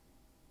labyrinth.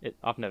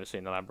 I've never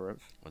seen the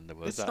labyrinth. When the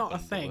worst, It's not a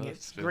when the thing. worst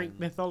It's film- Greek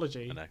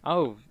mythology. I know.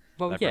 Oh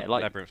well, yeah,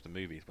 like Labyrinth the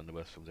movie is one of the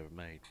worst films ever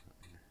made.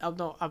 I'm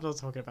not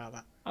talking about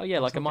that. Oh yeah,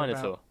 I'm like a talking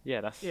Minotaur. about-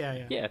 Yeah, that's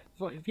Yeah.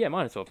 yeah,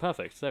 Minotaur.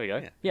 Perfect. There we go.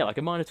 Yeah. Yeah, like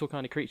a Minotaur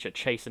kind of creature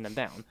chasing them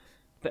down.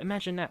 But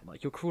imagine that,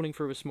 like you're crawling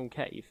through a small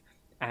cave,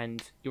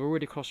 and you're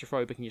already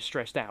claustrophobic and you're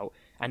stressed out,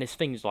 and this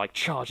thing's like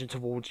charging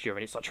towards you,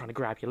 and it's like trying to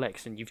grab your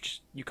legs, and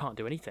you can't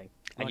do anything,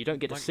 and you don't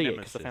get to see it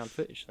because the found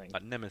footage thing.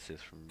 Like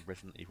Nemesis from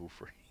Resident Evil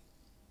 3.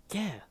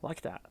 Yeah,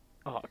 like that.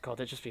 Oh god,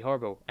 that'd just be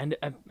horrible. And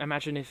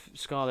imagine if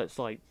Scarlett's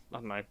like, I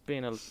don't know,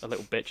 being a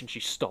little bitch, and she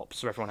stops,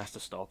 so everyone has to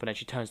stop, and then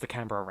she turns the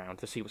camera around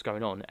to see what's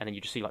going on, and then you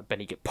just see like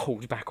Benny get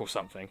pulled back or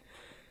something.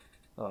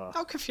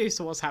 I'm confused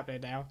to what's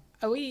happening now.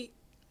 Are we?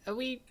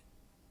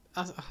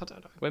 I don't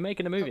know. We're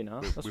making a movie now.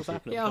 That's what's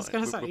happening. Yeah, I was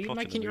going to say, you're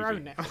making your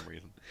own now. For some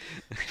reason.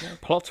 Yeah,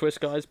 plot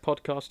twist, guys.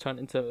 Podcast turned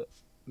into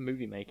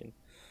movie making.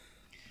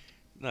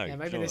 No, Yeah,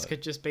 maybe this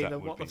could just be the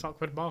what the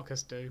fuck would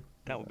Marcus do?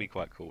 That would be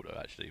quite cool, though.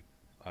 Actually,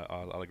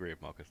 I'll agree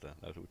with Marcus there.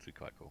 That would be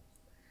quite cool.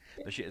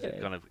 But shit,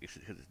 it's kind of because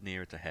it's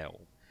nearer to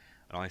hell,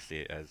 and I see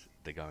it as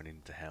they're going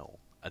into hell.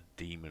 A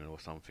demon or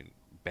something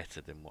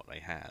better than what they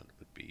had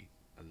would be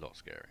a lot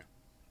scarier.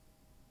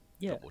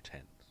 Yeah. A lot more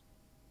tense.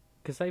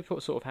 Because they've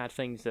sort of had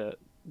things that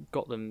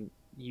got them.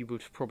 You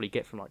would probably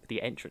get from like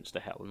the entrance to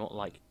hell, not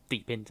like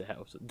deep into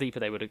hell. So the deeper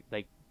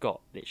they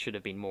got, it should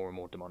have been more and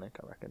more demonic,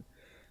 I reckon.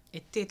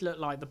 It did look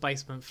like the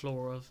basement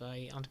floor of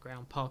a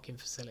underground parking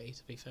facility,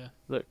 to be fair.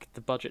 Look,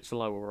 the budget's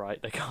low, all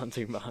right. They can't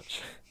do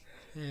much.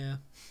 Yeah.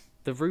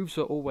 The roofs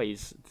were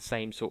always the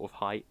same sort of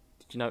height.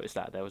 Did you notice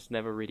that? There was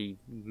never really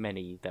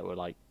many that were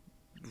like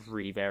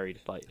really varied.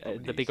 Like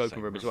the big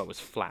open room as well was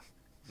flat.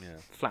 Yeah.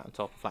 Flat on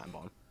top, flat on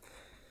bottom.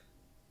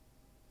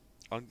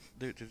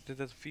 There's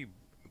a few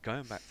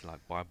going back to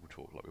like Bible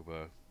talk, like we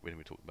were when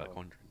we talked about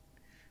Conjuring.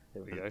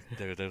 There we go.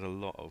 There's a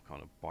lot of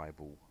kind of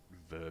Bible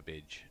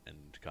verbiage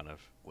and kind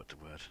of what's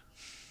the word?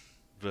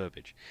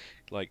 Verbiage,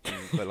 like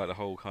like the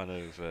whole kind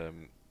of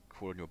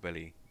crawl on your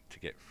belly to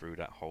get through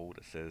that hole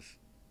that says,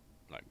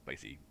 like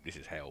basically this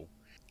is hell.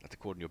 Like the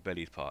crawl on your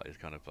belly's part is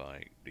kind of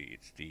like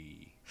it's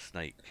the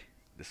snake,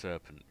 the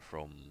serpent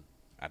from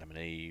Adam and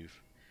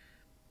Eve,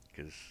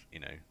 because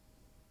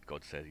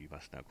God says you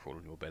must now crawl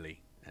on your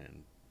belly.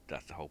 And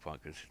that's the whole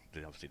point, because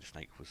obviously the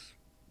snake was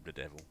the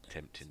devil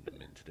tempting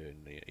them into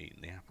eating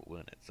the apple,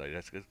 weren't it? So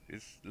it's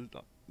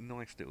like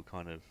nice little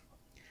kind of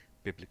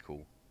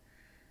biblical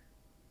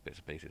bits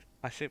and pieces.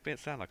 I see it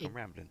sound like I'm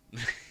rambling.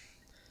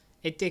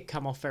 It did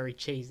come off very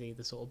cheesy,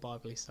 the sort of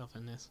Bible-y stuff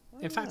in this.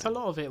 In fact, a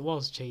lot of it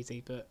was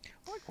cheesy, but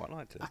I quite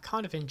liked it. I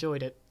kind of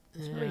enjoyed it.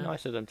 It's really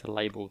nice of them to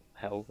label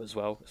hell as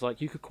well. It's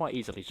like you could quite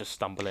easily just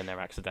stumble in there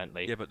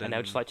accidentally, and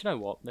they're just like, do you know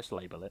what? Let's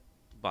label it.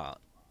 But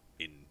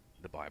in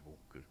the Bible,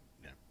 because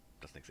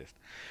doesn't exist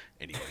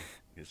anyway.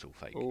 It's all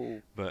fake.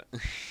 Ooh. But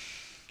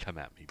come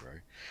at me, bro.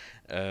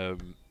 Oh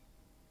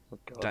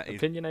God, that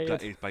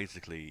opinionated. is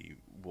basically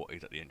what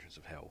is at the entrance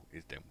of hell.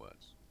 Is them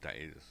words. That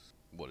is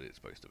what it's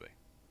supposed to be.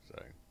 So.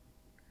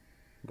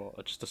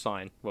 What? Just a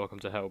sign. Welcome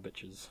to hell,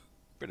 bitches.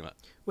 Pretty much.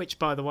 Which,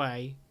 by the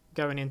way,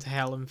 going into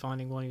hell and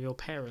finding one of your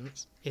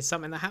parents is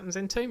something that happens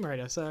in Tomb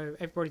Raider. So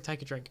everybody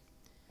take a drink.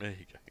 There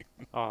you go.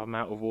 Oh, I'm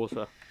out of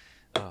water.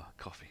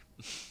 Coffee.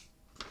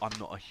 I'm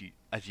not a huge,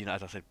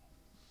 as I said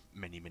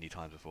many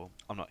times before,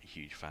 I'm not a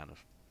huge fan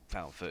of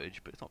found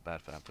footage, but it's not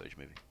bad found footage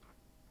movie.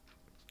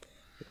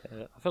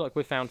 I feel like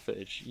with found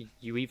footage,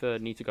 you either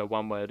need to go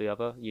one way or the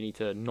other. You need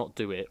to not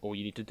do it, or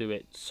you need to do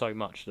it so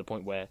much to the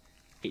point where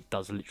it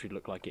does literally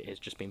look like it has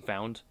just been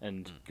found,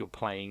 and you're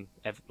playing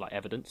like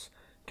evidence.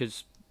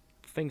 Because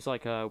things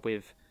like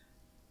with,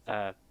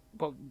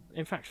 well,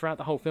 in fact, throughout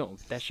the whole film,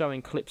 they're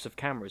showing clips of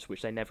cameras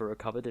which they never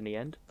recovered in the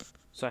end.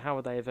 So how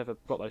would they have ever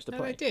got those to play?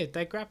 No, they did.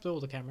 They grabbed all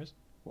the cameras.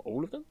 What,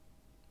 all of them?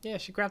 Yeah,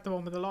 she grabbed the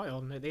one with the light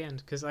on at the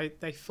end, because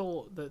they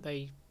thought that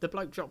the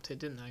bloke dropped it,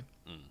 didn't they?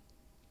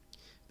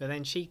 But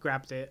then she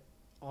grabbed it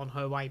on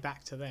her way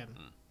back to them.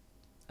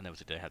 And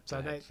obviously they had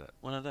the headset.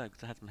 Well, no,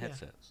 they had some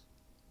headsets,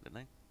 didn't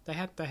they? They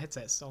had the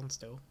headsets on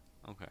still.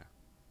 Okay.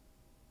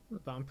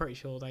 But I'm pretty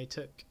sure they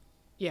took...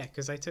 Yeah,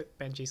 because they took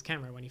Benji's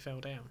camera when he fell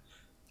down.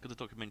 Because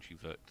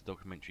the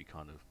documentary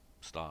kind of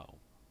style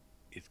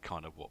is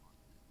kind of what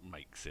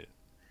makes it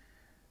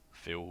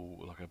feel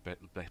like a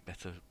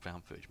better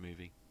found footage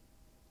movie.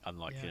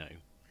 Unlike,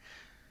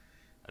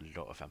 a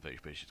lot of found footage,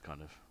 but it's just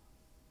kind of...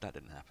 That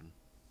didn't happen.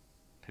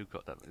 Who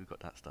got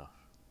that stuff?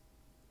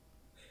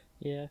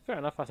 Yeah, fair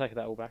enough. I take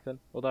that all back then.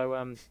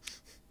 Although,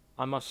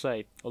 I must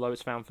say, although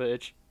it's found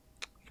footage,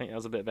 I think there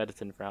was a bit of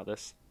editing throughout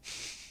this.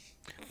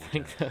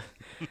 Do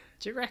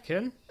you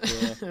reckon?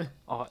 Yeah.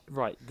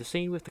 Right, the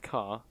scene with the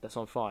car that's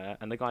on fire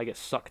and the guy gets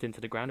sucked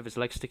into the ground with his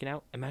legs sticking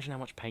out. Imagine how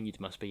much pain you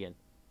must be in.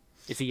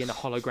 Is he in a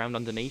hollow ground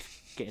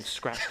underneath, getting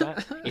scratched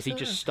at? Is he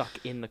just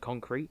stuck in the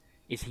concrete?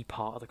 Is he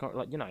part of the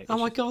concrete? Like, Oh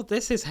my God,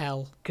 this is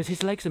hell. Because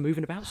his legs are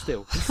moving about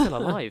still. He's still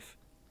alive.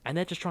 And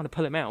they're just trying to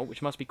pull him out,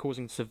 which must be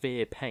causing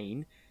severe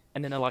pain.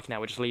 And then they're like, "Now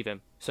we'll just leave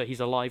him." So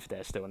he's alive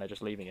there still, and they're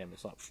just leaving him.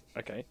 It's like,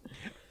 okay.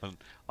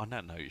 On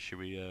that note, should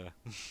we?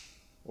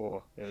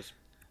 Or it was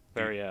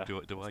very do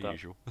our stuff.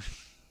 usual.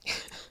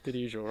 The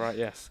usual, right?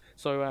 Yes.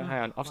 So,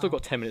 hang on. I've still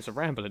got 10 minutes of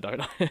rambling,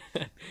 don't I?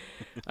 Okay.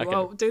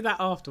 Well, do that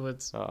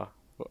afterwards. Well,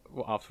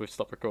 after we've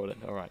stopped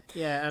recording. All right.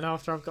 Yeah, and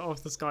after I've got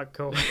off the Skype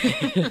call.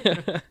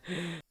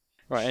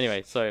 Right.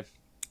 Anyway, so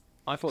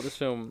I thought this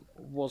film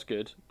was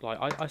good. Like,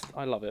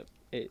 I love it.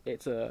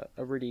 It's a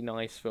really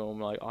nice film.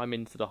 Like, I'm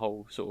into the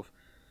whole sort of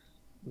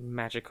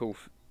magical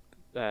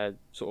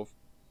sort of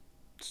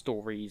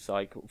stories,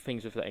 like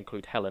things that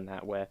include hell and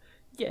that, where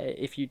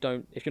if you're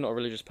not a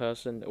religious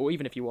person, or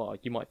even if you are,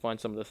 you might find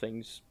some of the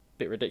things a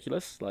bit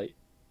ridiculous, like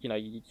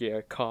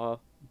your car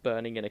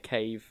burning in a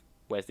cave,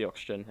 where's the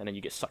oxygen, and then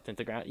you get sucked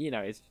into the ground.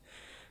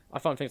 I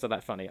find things like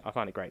that funny. I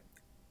find it great,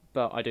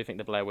 but I do think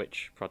the Blair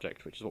Witch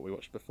Project, which is what we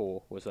watched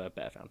before, was a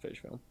better found footage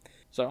film.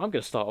 So I'm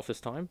going to start off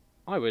this time.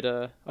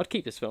 I'd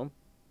keep this film,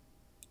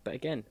 but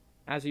again,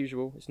 as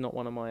usual, it's not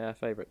one of my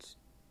favourites.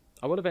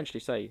 I will eventually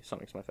say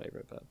something's my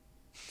favourite, but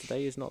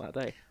today is not that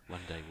day.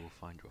 One day we'll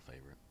find your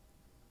favourite.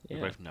 Yeah.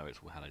 We both know it's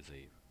All Hallows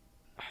Eve.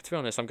 To be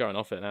honest, I'm going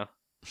off it now.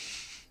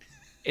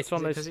 It's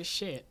one of those. Because it's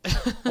shit.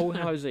 All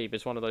Hallows Eve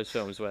is one of those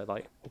films where,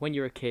 like, when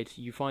you're a kid,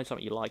 you find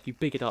something you like, you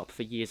big it up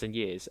for years and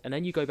years, and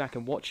then you go back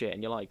and watch it,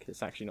 and you're like,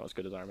 it's actually not as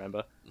good as I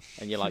remember,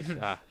 and you're like,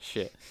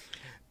 shit.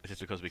 Is this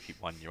because we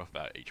keep winding you off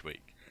about it each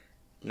week?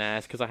 Nah,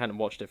 it's because I hadn't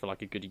watched it for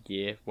like a good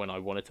year when I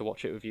wanted to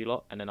watch it with you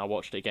lot, and then I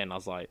watched it again. And I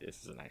was like,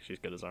 this isn't actually as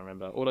good as I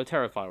remember. Although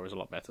Terrifier was a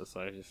lot better,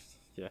 so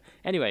yeah.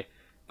 Anyway,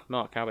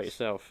 Mark, how about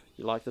yourself?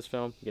 You like this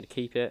film? You gonna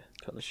keep it?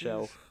 Put it on the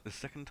shelf? The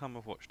second time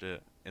I've watched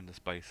it in the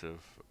space of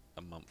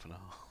a month and a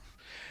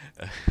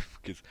half,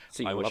 because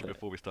I watched it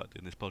before we started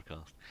doing this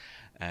podcast,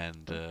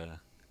 and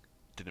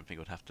didn't think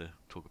I'd have to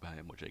talk about it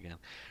and watch it again.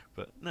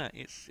 But no,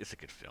 it's a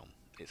good film.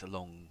 It's a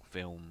long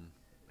film.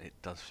 It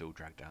does feel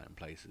dragged out in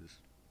places,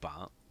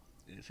 but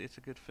it's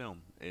a good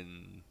film.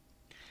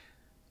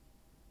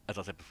 As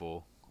I said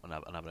before on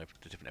another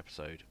different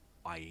episode,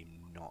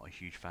 I'm not a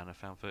huge fan of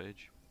found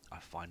footage. I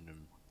find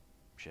them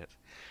shit.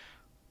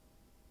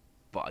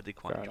 But I did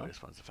quite enjoy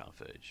this one as a found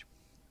footage.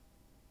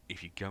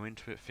 If you go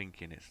into it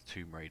thinking it's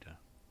Tomb Raider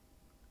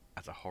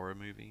as a horror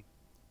movie,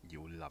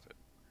 you'll love it.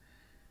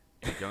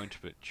 If you go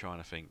into it trying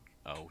to think,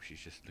 oh, she's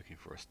just looking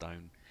for a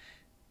stone,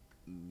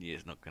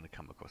 it's not going to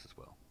come across as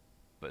well.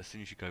 But as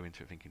soon as you go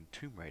into it thinking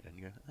Tomb Raider, and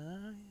you go,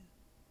 yeah,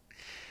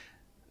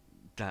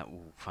 that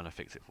will kind of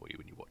fix it for you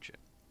when you watch it.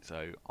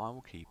 So I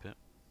will keep it,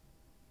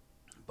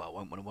 but I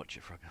won't want to watch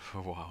it for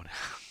a while now.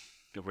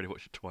 I've already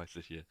watched it twice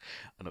this year.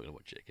 I'm not going to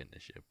watch it again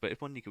this year. But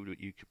if one you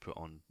could put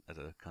on as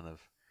a kind of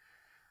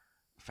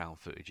found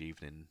footage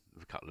evening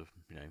with a couple of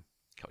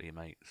your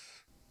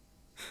mates,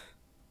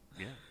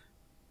 yeah.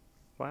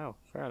 Wow,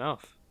 fair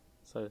enough.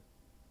 So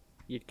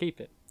you'd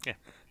keep it? Yeah.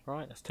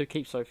 Right, that's 2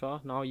 keeps so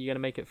far. Now you're gonna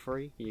make it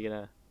 3?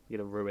 You're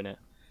gonna ruin it?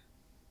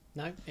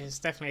 No, it's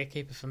definitely a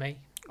keeper for me.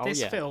 Oh,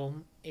 this yeah.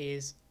 film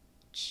is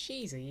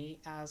cheesy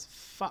as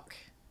fuck,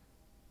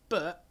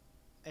 but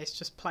it's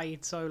just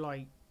played so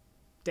like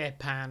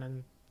deadpan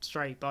and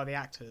straight by the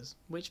actors.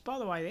 Which, by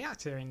the way, the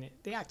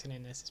acting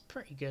in this is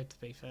pretty good, to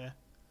be fair.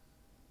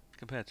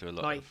 Compared to a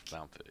lot of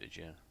found footage,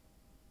 yeah.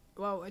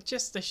 Well,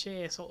 just the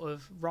sheer sort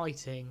of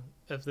writing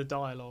of the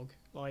dialogue.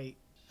 Like,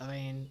 I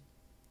mean,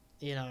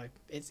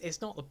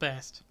 it's not the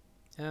best.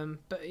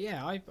 But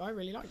yeah, I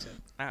really liked it.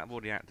 Out of all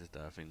the actors,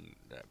 though, I think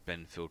that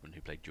Ben Fieldman, who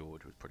played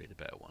George, was probably the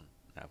better one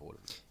out of all of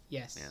them.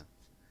 Yes. Yeah.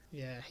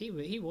 Yeah,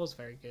 he was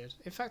very good.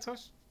 In fact,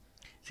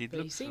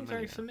 he seemed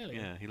very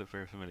familiar. Yeah, he looked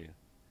very familiar.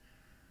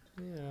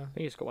 Yeah. I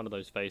think he's got one of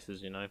those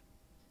faces,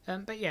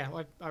 But yeah,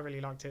 I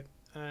really liked it.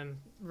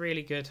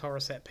 Really good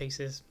horror set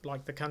pieces,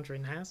 like The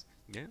Conjuring has.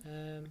 Yeah.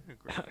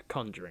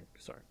 Conjuring,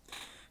 sorry.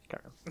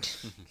 Carry on.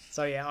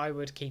 So yeah, I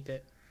would keep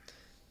it.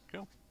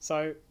 Cool.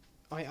 So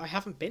I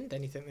haven't binned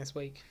anything this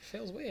week.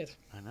 Feels weird.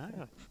 I know.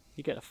 Yeah.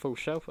 You get a full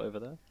shelf over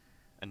there.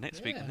 And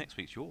next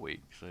week's your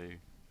week, so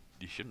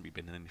you shouldn't be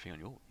binning anything on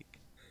your week.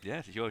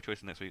 Yes, it's your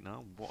choice next week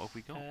now. What have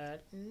we got?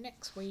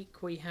 Next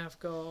week we have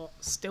got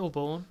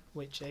Stillborn,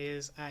 which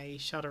is a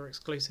Shudder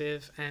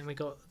exclusive, and we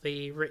got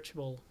The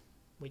Ritual,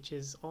 which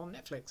is on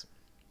Netflix.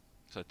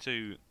 So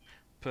 2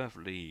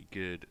 perfectly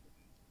good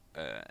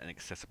and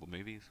accessible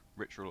movies.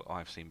 Ritual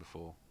I've seen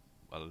before.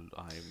 Well,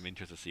 I'm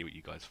interested to see what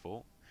you guys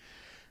thought.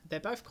 They're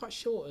both quite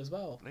short as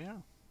well. They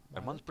are.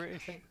 And one's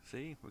British.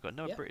 See, we've got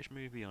another British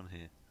movie on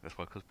here. That's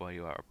why, because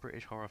you are a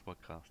British horror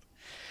podcast.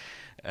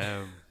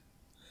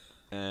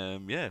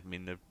 Yeah, I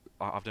mean,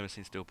 I've never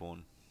seen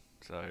Stillborn,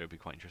 so it'll be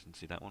quite interesting to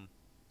see that one.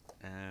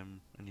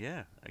 And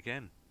yeah,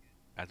 again,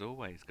 as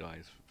always,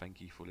 guys,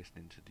 thank you for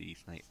listening to the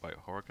Snakebite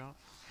Horrorcast.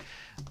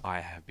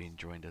 I have been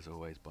joined, as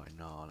always, by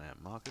Narn and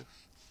Marcus.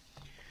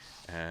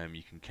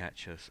 You can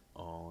catch us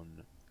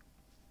on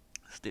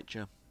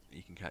Stitcher.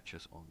 You can catch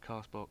us on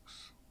Castbox,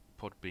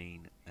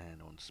 Podbean,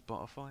 and on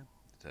Spotify.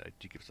 So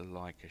do give us a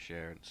like, a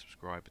share, and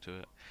subscribe to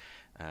it.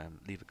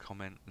 Leave a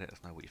comment. Let us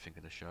know what you think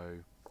of the show.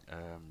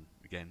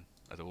 Again,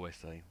 as I always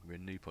say, we're a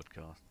new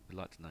podcast. We'd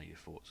like to know your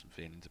thoughts and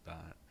feelings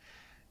about it.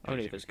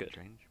 Only if it's good.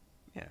 Change.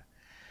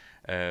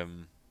 Yeah.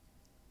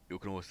 You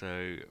can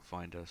also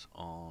find us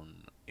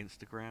on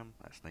Instagram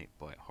at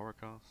Snakebite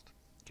Horrorcast.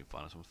 You can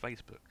find us on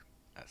Facebook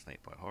at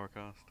Snakebite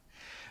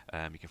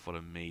Horrorcast. You can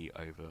follow me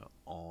over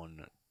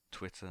on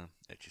Twitter,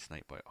 which is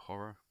Snakebite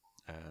Horror,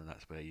 and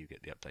that's where you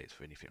get the updates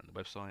for anything on the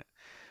website.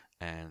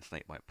 And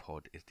Snakebite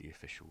Pod is the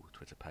official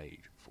Twitter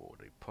page for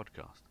the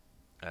podcast.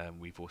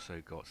 We've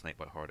also got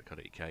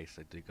snakebitehorror.co.uk,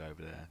 so do go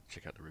over there,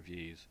 check out the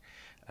reviews.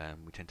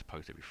 We tend to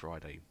post every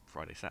Friday,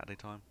 Saturday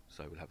time,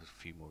 so we'll have a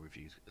few more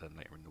reviews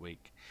later in the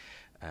week.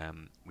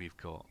 We've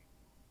got,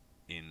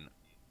 in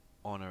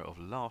honour of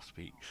last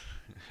week's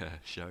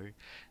show,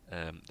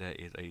 there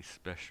is a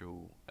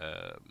special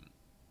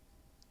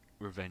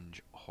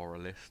revenge horror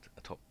list,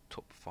 a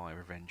top 5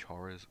 revenge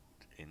horrors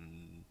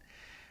in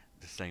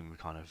the same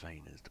kind of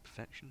vein as The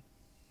Perfection.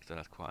 So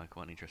that's quite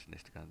an interesting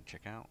list to go and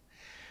check out.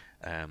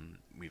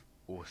 We've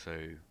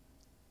also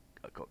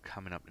got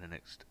coming up in the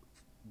next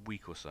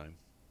week or so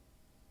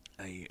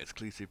a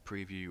exclusive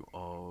review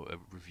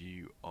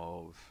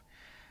of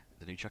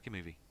the new Chucky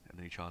movie and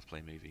the new Child's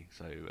Play movie.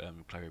 So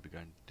Chloe will be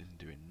going and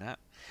doing that.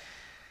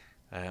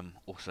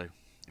 Also,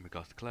 in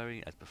regards to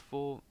Chloe, as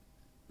before,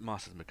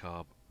 Masters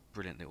Macabre,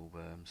 brilliant little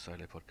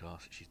solo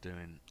podcast she's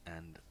doing,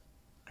 and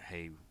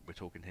Hey, We're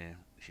Talking Here,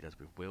 she does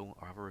with Will,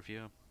 our other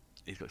reviewer.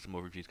 He's got some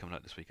more reviews coming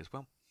out this week as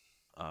well.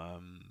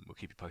 We'll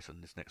keep you posted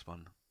on this next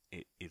one.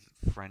 It is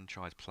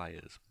franchise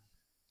players.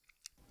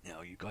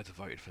 Now, you guys have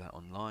voted for that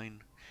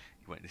online.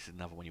 This is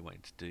another one you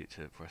wanted to do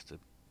for us to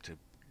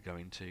go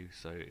into.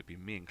 So it'd be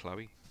me and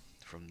Chloe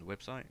from the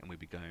website, and we'd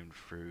be going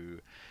through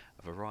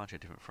a variety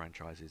of different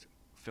franchises,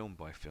 film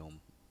by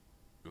film,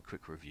 a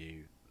quick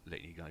review,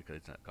 letting you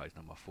guys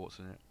know my thoughts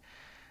on it.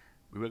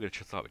 We were going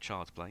to start with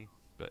Child's Play,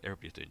 but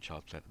everybody's doing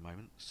Child's Play at the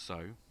moment,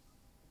 so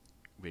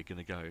we're going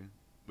to go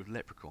with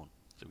Leprechaun.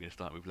 So we're going to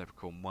start with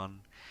Leprechaun 1,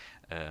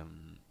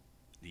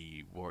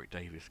 the Warwick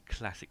Davis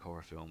classic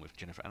horror film with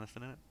Jennifer Aniston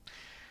in it,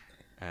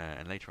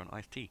 and later on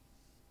Ice-T.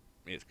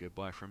 It's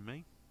goodbye from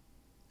me,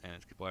 and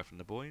it's goodbye from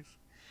the boys,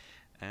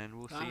 and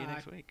we'll see you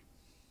next week.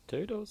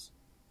 Toodles.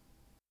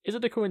 Is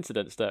it a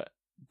coincidence that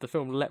the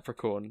film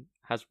Leprechaun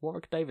has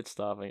Warwick Davis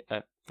starring?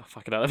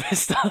 Fucking hell, let me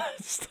start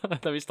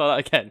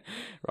that again.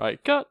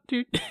 Right, cut,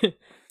 dude.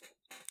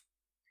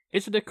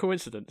 Is it a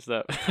coincidence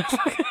that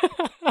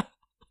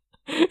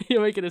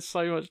you're making it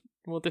so much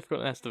more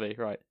difficult than it has to be?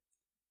 Right.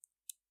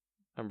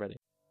 I'm ready.